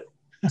it, but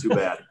too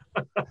bad.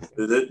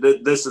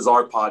 This is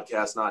our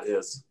podcast, not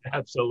his.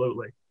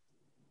 Absolutely.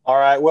 All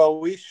right.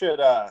 Well, we should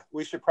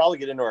probably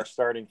get into our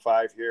starting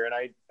five here. And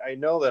I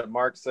know that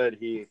Mark said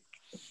he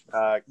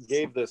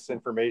gave this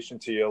information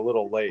to you a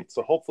little late,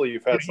 so hopefully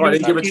you've had some I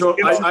didn't give it to him.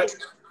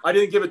 I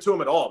didn't give it to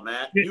him at all,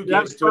 Matt. You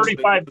gave it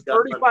to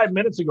 35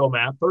 minutes ago,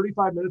 Matt.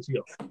 35 minutes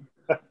ago.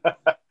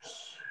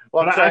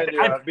 Well, I'm trying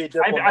to be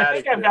diplomatic. I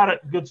think I've got a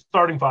good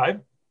starting five.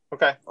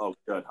 Okay. Oh,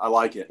 good. I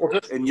like it. Well,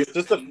 and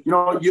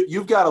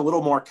you've got a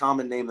little more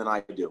common name than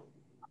I do.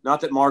 Not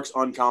that Mark's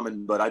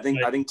uncommon, but I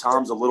think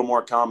Tom's a little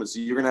more common, so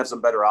you're gonna have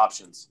some better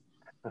options.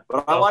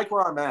 But I like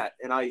where I'm at,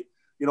 and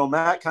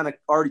Matt kind of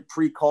already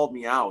pre-called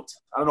me out.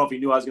 I don't know if he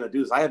knew I was gonna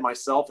do this. I had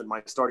myself in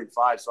my starting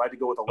five, so I had to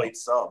go with a late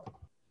sub.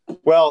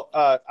 Well,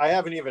 I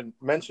haven't even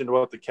mentioned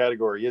what the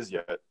category is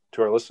yet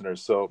to our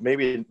listeners, so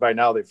maybe by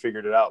now they've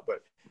figured it out.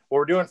 But what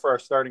we're doing for our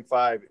starting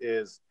five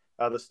is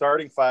the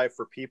starting five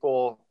for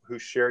people who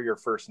share your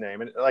first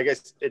name. And I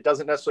guess it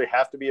doesn't necessarily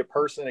have to be a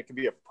person. It can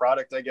be a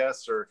product, I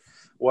guess, or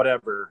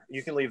whatever.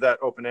 You can leave that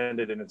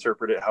open-ended and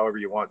interpret it however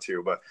you want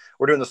to. But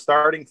we're doing the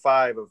starting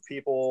five of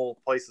people,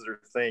 places, or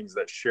things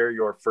that share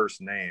your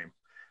first name.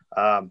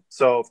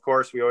 So, of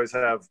course, we always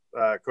have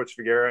Coach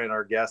Figuera and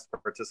our guests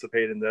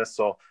participate in this.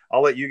 So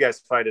I'll let you guys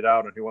fight it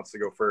out on who wants to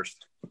go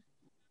first.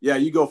 Yeah,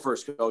 you go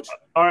first, Coach.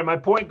 All right, my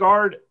point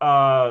guard,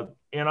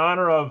 in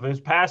honor of his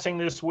passing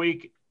this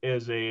week,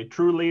 is a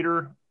true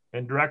leader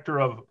and director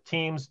of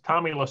teams,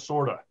 Tommy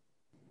Lasorda.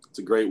 It's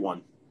a great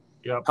one.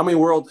 Yep. How many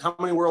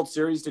World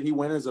Series did he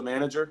win as a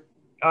manager?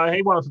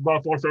 He won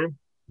about 4 series.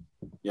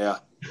 Yeah.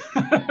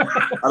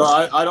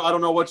 I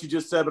don't know what you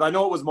just said, but I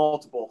know it was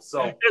multiple.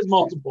 So it is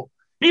multiple.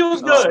 He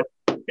was good.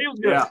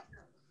 Yeah.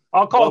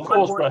 I'll call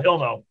Colestra. He'll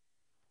know.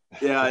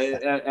 Yeah.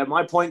 At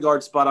my point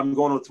guard spot, I'm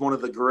going with one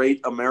of the great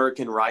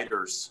American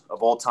writers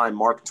of all time,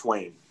 Mark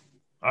Twain.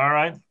 All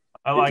right.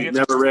 I like it. If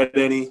you've never read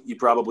any, you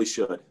probably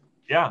should.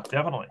 Yeah,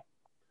 definitely.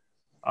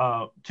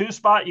 2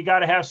 spot, you got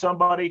to have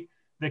somebody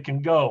that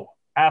can go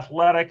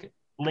athletic,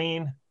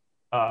 lean.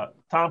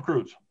 Tom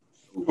Cruise.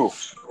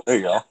 Oof, there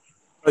you go.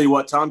 Tell you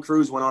what, Tom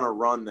Cruise went on a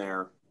run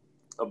there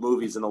of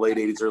movies in the late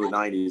 80s, early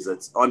 90s.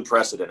 That's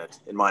unprecedented,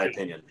 in my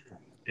opinion.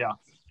 Yeah.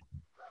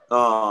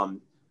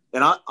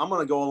 And I'm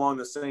going to go along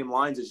the same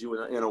lines as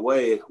you in a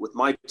way with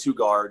my 2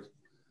 guard.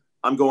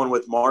 I'm going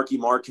with Mark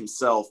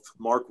himself,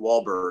 Mark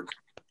Wahlberg.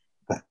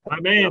 I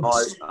mean,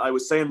 I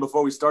was saying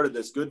before we started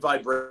this, Good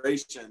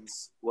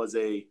Vibrations was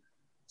a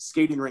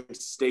skating rink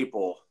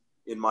staple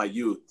in my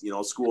youth,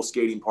 school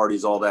skating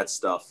parties, all that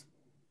stuff.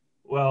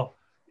 Well,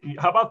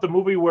 how about the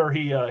movie where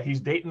he's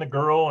dating the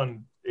girl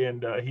and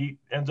he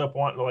ends up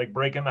wanting to like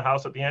break in the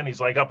house at the end? He's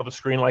like up at the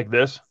screen like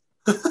this.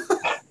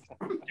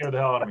 Scare the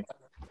hell out of me.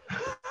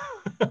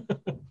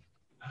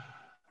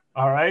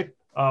 All right.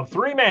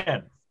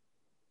 3-man.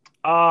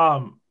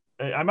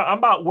 I'm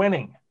about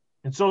winning.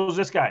 And so is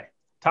this guy.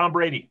 Tom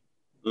Brady.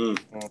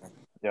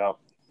 Yeah.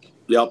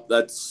 Yep.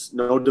 That's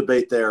no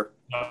debate there.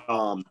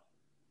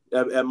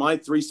 At my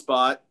 3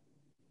 spot,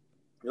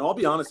 I'll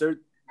be honest,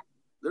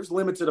 there's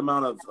limited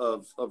amount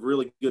of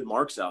really good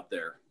marks out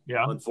there.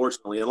 Yeah.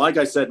 Unfortunately. And like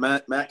I said,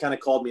 Matt kind of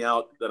called me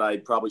out that I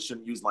probably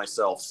shouldn't use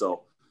myself.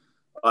 So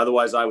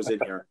otherwise I was in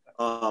here.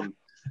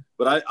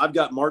 But I've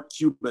got Mark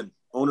Cuban,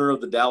 owner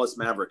of the Dallas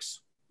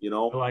Mavericks, I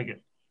like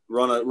it.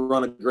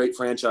 Run a great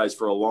franchise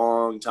for a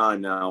long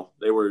time now.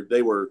 They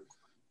were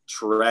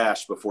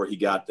trash before he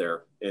got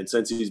there, and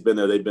since he's been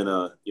there, they've been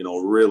a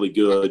really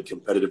good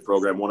competitive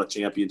program. Won a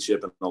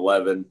championship in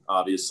 11,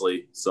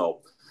 obviously. So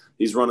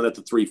he's running at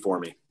the 3 for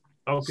me.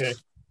 Okay.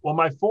 Well,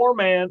 my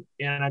 4-man,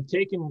 and I'm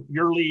taking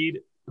your lead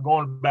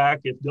going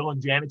back. If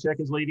Dylan Janacek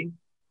is leading,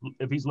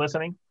 if he's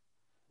listening,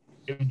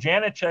 if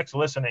Janacek's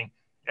listening,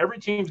 every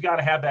team's got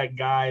to have that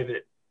guy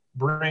that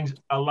brings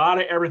a lot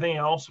of everything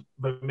else,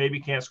 but maybe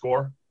can't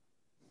score.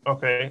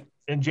 Okay.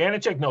 And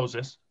Janacek knows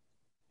this.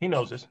 He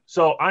knows this.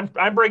 So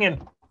I'm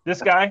bringing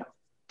this guy,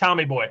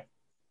 Tommy Boy.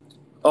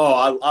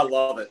 Oh, I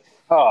love it.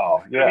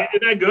 Oh, yeah. I mean,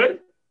 isn't that good?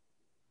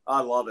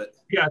 I love it.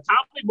 Yeah,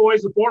 Tommy Boy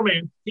is the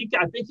four-man.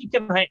 I think he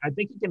can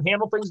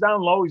handle things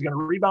down low. He's going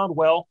to rebound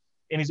well,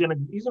 and he's going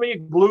to be a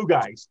glue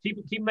guy.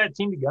 Keep that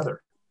team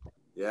together.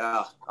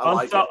 Yeah, I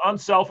like it.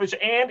 Unselfish,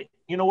 and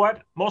you know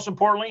what? Most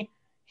importantly,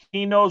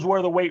 he knows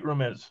where the weight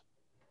room is.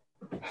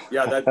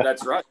 Yeah,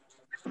 that's right.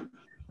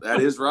 That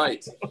is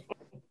right.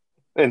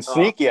 And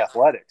sneaky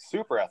athletic,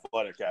 super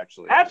athletic,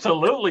 actually.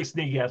 Absolutely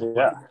sneaky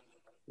athletic.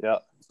 Yeah.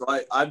 So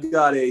I've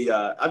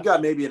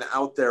got maybe an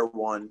out there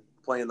one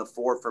playing the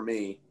four for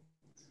me.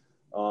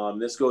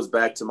 This goes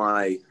back to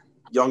my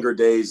younger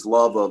days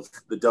love of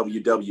the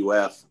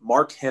WWF.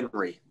 Mark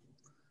Henry,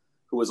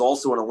 who was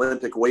also an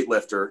Olympic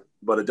weightlifter,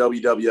 but a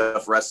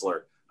WWF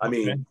wrestler. I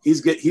mean,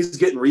 he's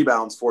getting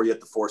rebounds for you at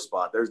the four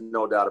spot. There's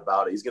no doubt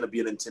about it. He's going to be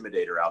an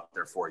intimidator out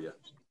there for you.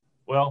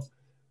 Well,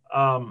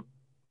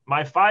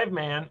 my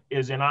five-man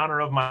is in honor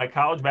of my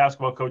college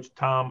basketball coach,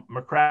 Tom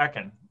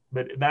McCracken,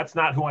 but that's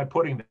not who I'm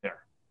putting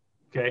there.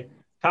 Okay.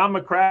 Tom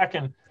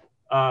McCracken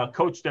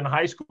coached in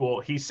high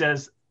school. He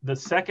says the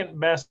second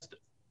best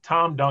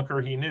Tom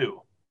dunker he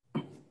knew,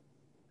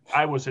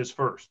 I was his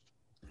first.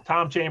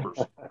 Tom Chambers.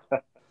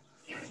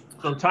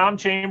 So Tom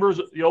Chambers,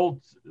 the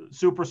old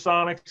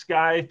Supersonics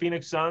guy,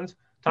 Phoenix Suns,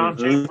 Tom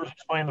Chambers is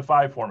playing the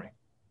five for me.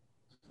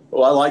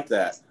 Well, I like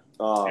that.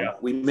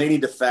 We may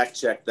need to fact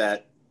check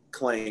that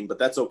claim, but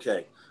that's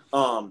okay.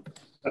 So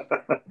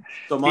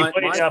he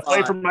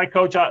played for my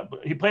coach.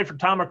 He played for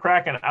Tom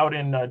McCracken out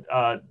in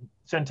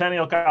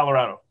Centennial,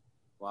 Colorado.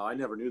 Wow, I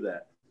never knew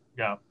that.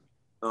 Yeah.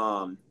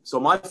 So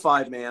my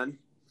five-man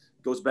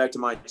goes back to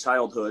my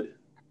childhood,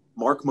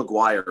 Mark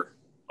McGuire.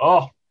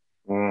 Oh.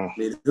 I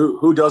mean,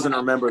 who doesn't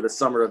remember the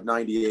summer of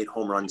 '98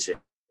 home run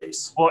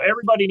chase? Well,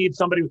 everybody needs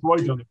somebody with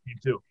Roy's on the team,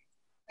 too.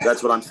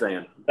 That's what I'm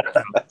saying.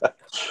 That's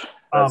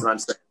what I'm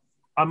saying.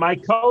 My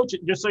coach,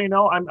 just so you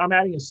know, I'm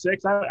adding a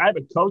six. I have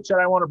a coach that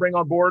I want to bring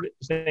on board.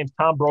 His name's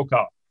Tom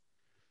Brokaw.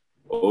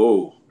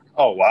 Oh,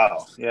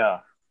 wow. Yeah.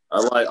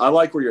 I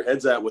like where your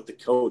head's at with the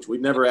coach. We've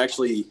never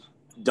actually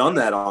done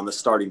that on the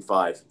starting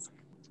five.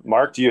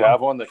 Mark, do you have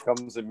one that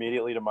comes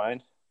immediately to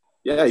mind?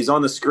 Yeah, he's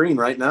on the screen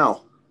right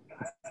now.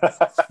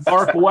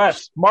 Mark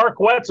West. Mark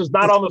West is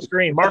not on the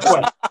screen. Mark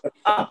West.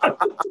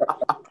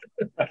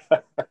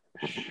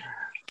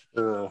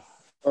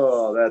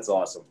 Oh, that's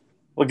awesome.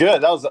 Well,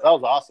 good. That was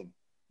awesome.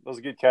 That was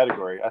a good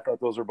category. I thought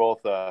those were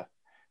both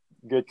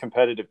good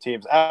competitive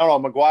teams. I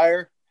don't know,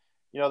 McGuire,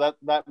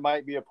 that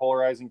might be a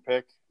polarizing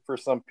pick for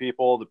some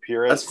people, the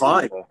purists. That's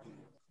fine.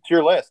 It's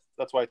your list.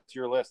 That's why it's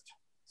your list.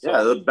 So,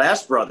 yeah, the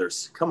Bass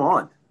Brothers. Come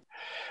on.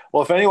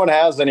 Well, if anyone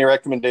has any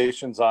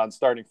recommendations on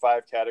starting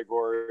five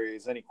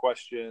categories, any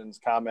questions,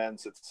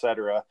 comments,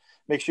 etc.,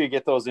 make sure you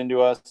get those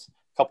into us.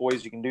 A couple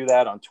ways you can do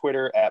that on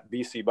Twitter at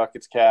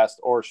BCBucketsCast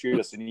or shoot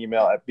us an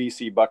email at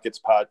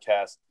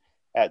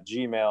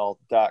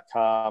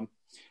bcbucketspodcast@gmail.com.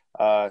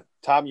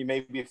 Tom, you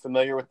may be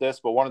familiar with this,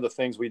 but one of the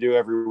things we do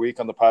every week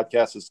on the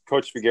podcast is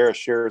Coach Figueres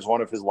shares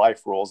one of his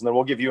life rules, and then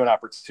we'll give you an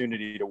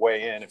opportunity to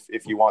weigh in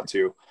if you want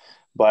to.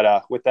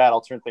 But with that,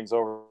 I'll turn things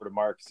over to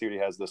Mark to see what he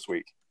has this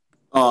week.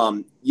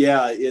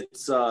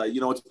 It's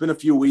it's been a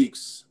few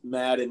weeks,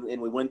 Matt,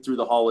 and we went through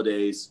the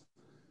holidays.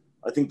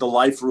 I think the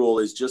life rule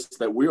is just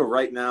that we are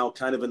right now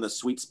kind of in the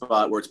sweet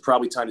spot where it's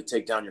probably time to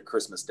take down your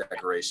Christmas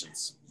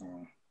decorations.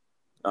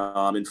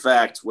 In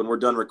fact, when we're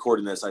done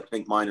recording this, I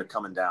think mine are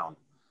coming down.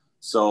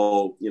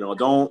 So,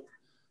 don't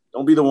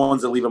be the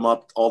ones that leave them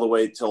up all the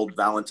way till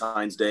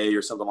Valentine's Day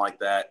or something like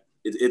that.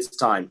 It's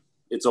time.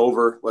 It's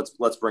over.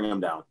 Let's bring them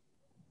down.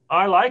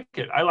 I like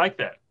it. I like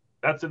that.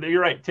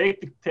 You're right.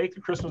 Take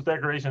the Christmas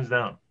decorations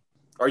down.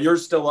 Are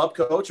yours still up,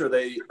 Coach? Or are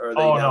they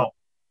down? No.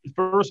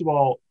 First of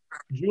all,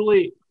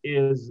 Julie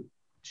is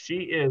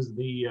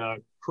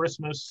the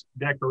Christmas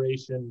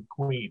decoration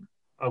queen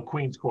of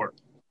Queen's Court.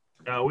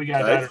 We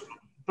got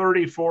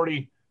 30,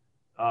 40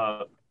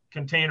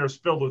 containers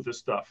filled with this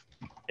stuff.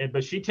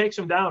 But she takes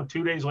them down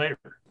 2 days later.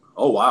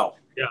 Oh, wow.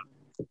 Yeah.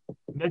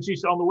 And then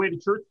she's on the way to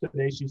church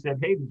today. She said,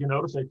 "Hey, did you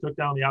notice I took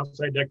down the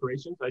outside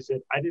decorations?" I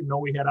said, "I didn't know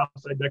we had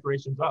outside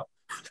decorations up."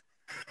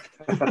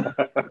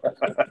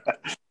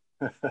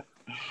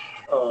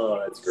 Oh,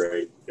 that's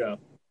great. Yeah.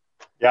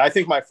 Yeah, I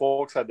think my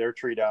folks had their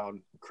tree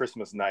down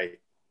Christmas night.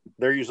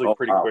 They're usually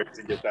pretty quick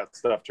to get that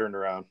stuff turned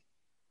around.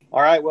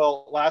 All right,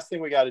 well, last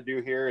thing we got to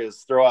do here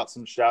is throw out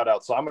some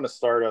shout-outs. So I'm going to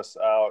start us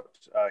out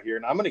here,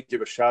 and I'm going to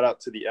give a shout-out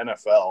to the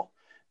NFL.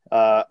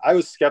 I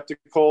was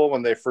skeptical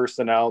when they first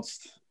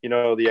announced,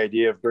 the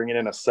idea of bringing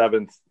in a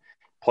seventh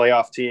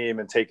playoff team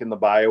and taking the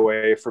bye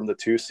away from the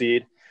 2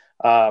 seed.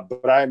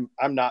 But I'm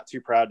not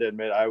too proud to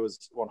admit I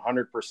was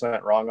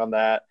 100% wrong on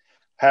that.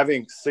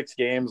 Having 6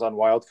 games on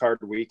Wild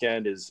Card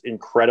weekend is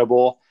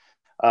incredible.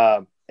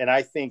 And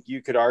I think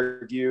you could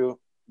argue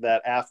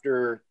that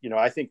after,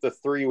 I think the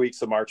 3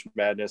 weeks of March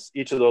Madness,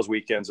 each of those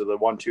weekends are the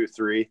 1, 2,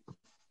 3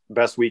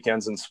 best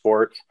weekends in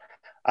sport.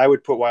 I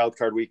would put Wild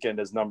Card weekend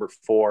as number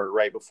 4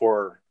 right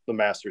before the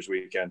Masters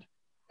weekend.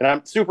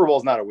 And Super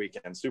Bowl's not a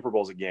weekend. Super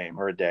Bowl's a game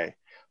or a day.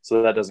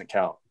 So that doesn't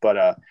count.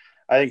 But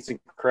I think it's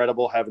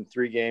incredible having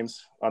 3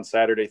 games on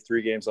Saturday,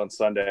 3 games on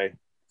Sunday.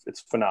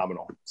 It's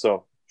phenomenal.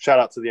 So shout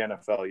out to the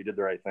NFL. You did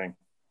the right thing.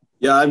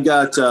 Yeah, I've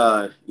got,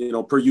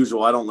 per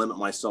usual, I don't limit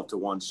myself to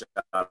one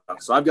shout out.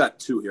 So I've got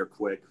 2 here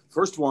quick.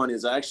 First one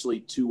is actually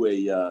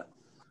to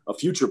a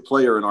future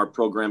player in our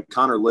program,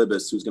 Connor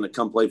Libis, who's going to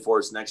come play for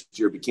us next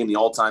year, became the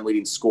all-time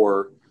leading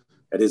scorer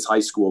at his high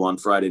school on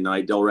Friday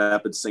night, Del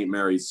Rapids St.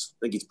 Mary's.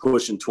 I think he's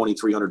pushing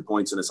 2,300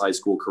 points in his high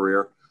school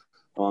career.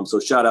 So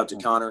shout out to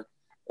Connor.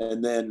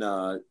 And then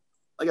I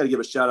got to give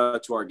a shout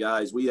out to our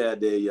guys. We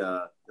had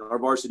our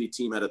varsity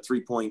team had a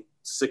 3.64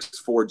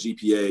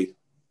 GPA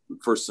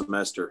first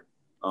semester.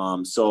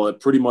 So it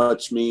pretty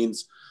much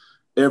means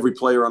every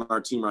player on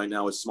our team right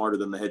now is smarter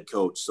than the head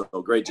coach. So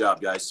great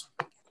job, guys.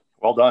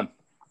 Well done.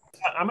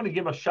 I'm going to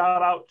give a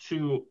shout out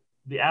to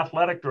the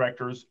athletic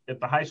directors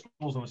at the high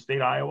schools in the state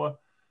of Iowa.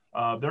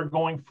 They're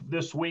going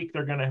this week.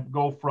 They're going to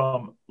go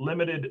from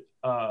limited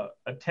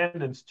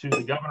attendance to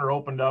the governor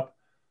opened up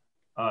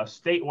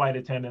statewide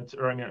attendance,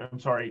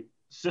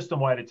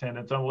 system-wide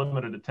attendance,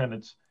 unlimited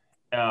attendance.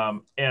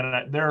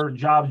 And their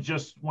jobs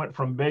just went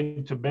from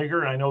big to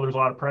bigger. I know there's a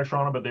lot of pressure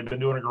on them, but they've been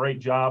doing a great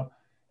job.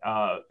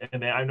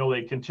 And I know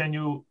they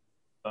continually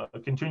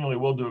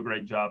will do a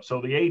great job. So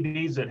the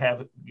ADs that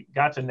have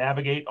got to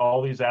navigate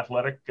all these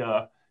athletic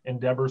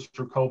endeavors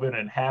through COVID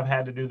and have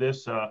had to do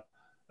this, a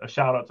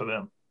shout out to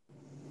them.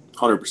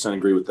 100%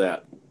 agree with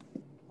that.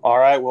 All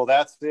right. Well,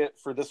 that's it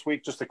for this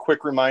week. Just a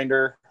quick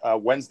reminder,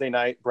 Wednesday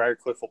night,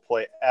 Briarcliff will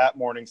play at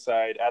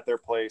Morningside at their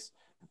place.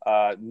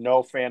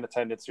 No fan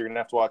attendance. You're going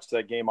to have to watch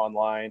that game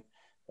online.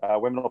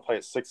 Women will play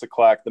at 6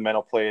 o'clock. The men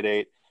will play at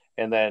 8.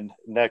 And then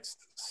next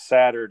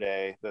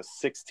Saturday, the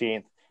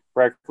 16th,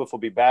 Briarcliff will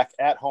be back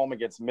at home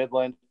against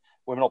Midland.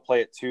 Women will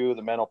play at 2.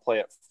 The men will play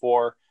at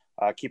 4.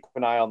 Keep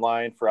an eye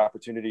online for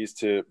opportunities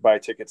to buy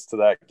tickets to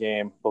that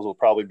game. Those will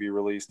probably be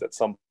released at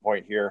some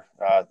point here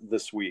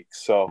this week.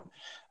 So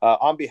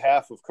on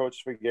behalf of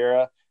Coach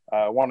Figuera,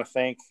 I want to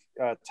thank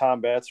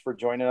Tom Betts for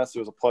joining us. It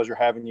was a pleasure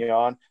having you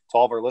on. To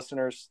all of our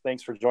listeners,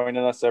 thanks for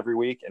joining us every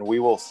week, and we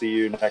will see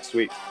you next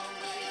week.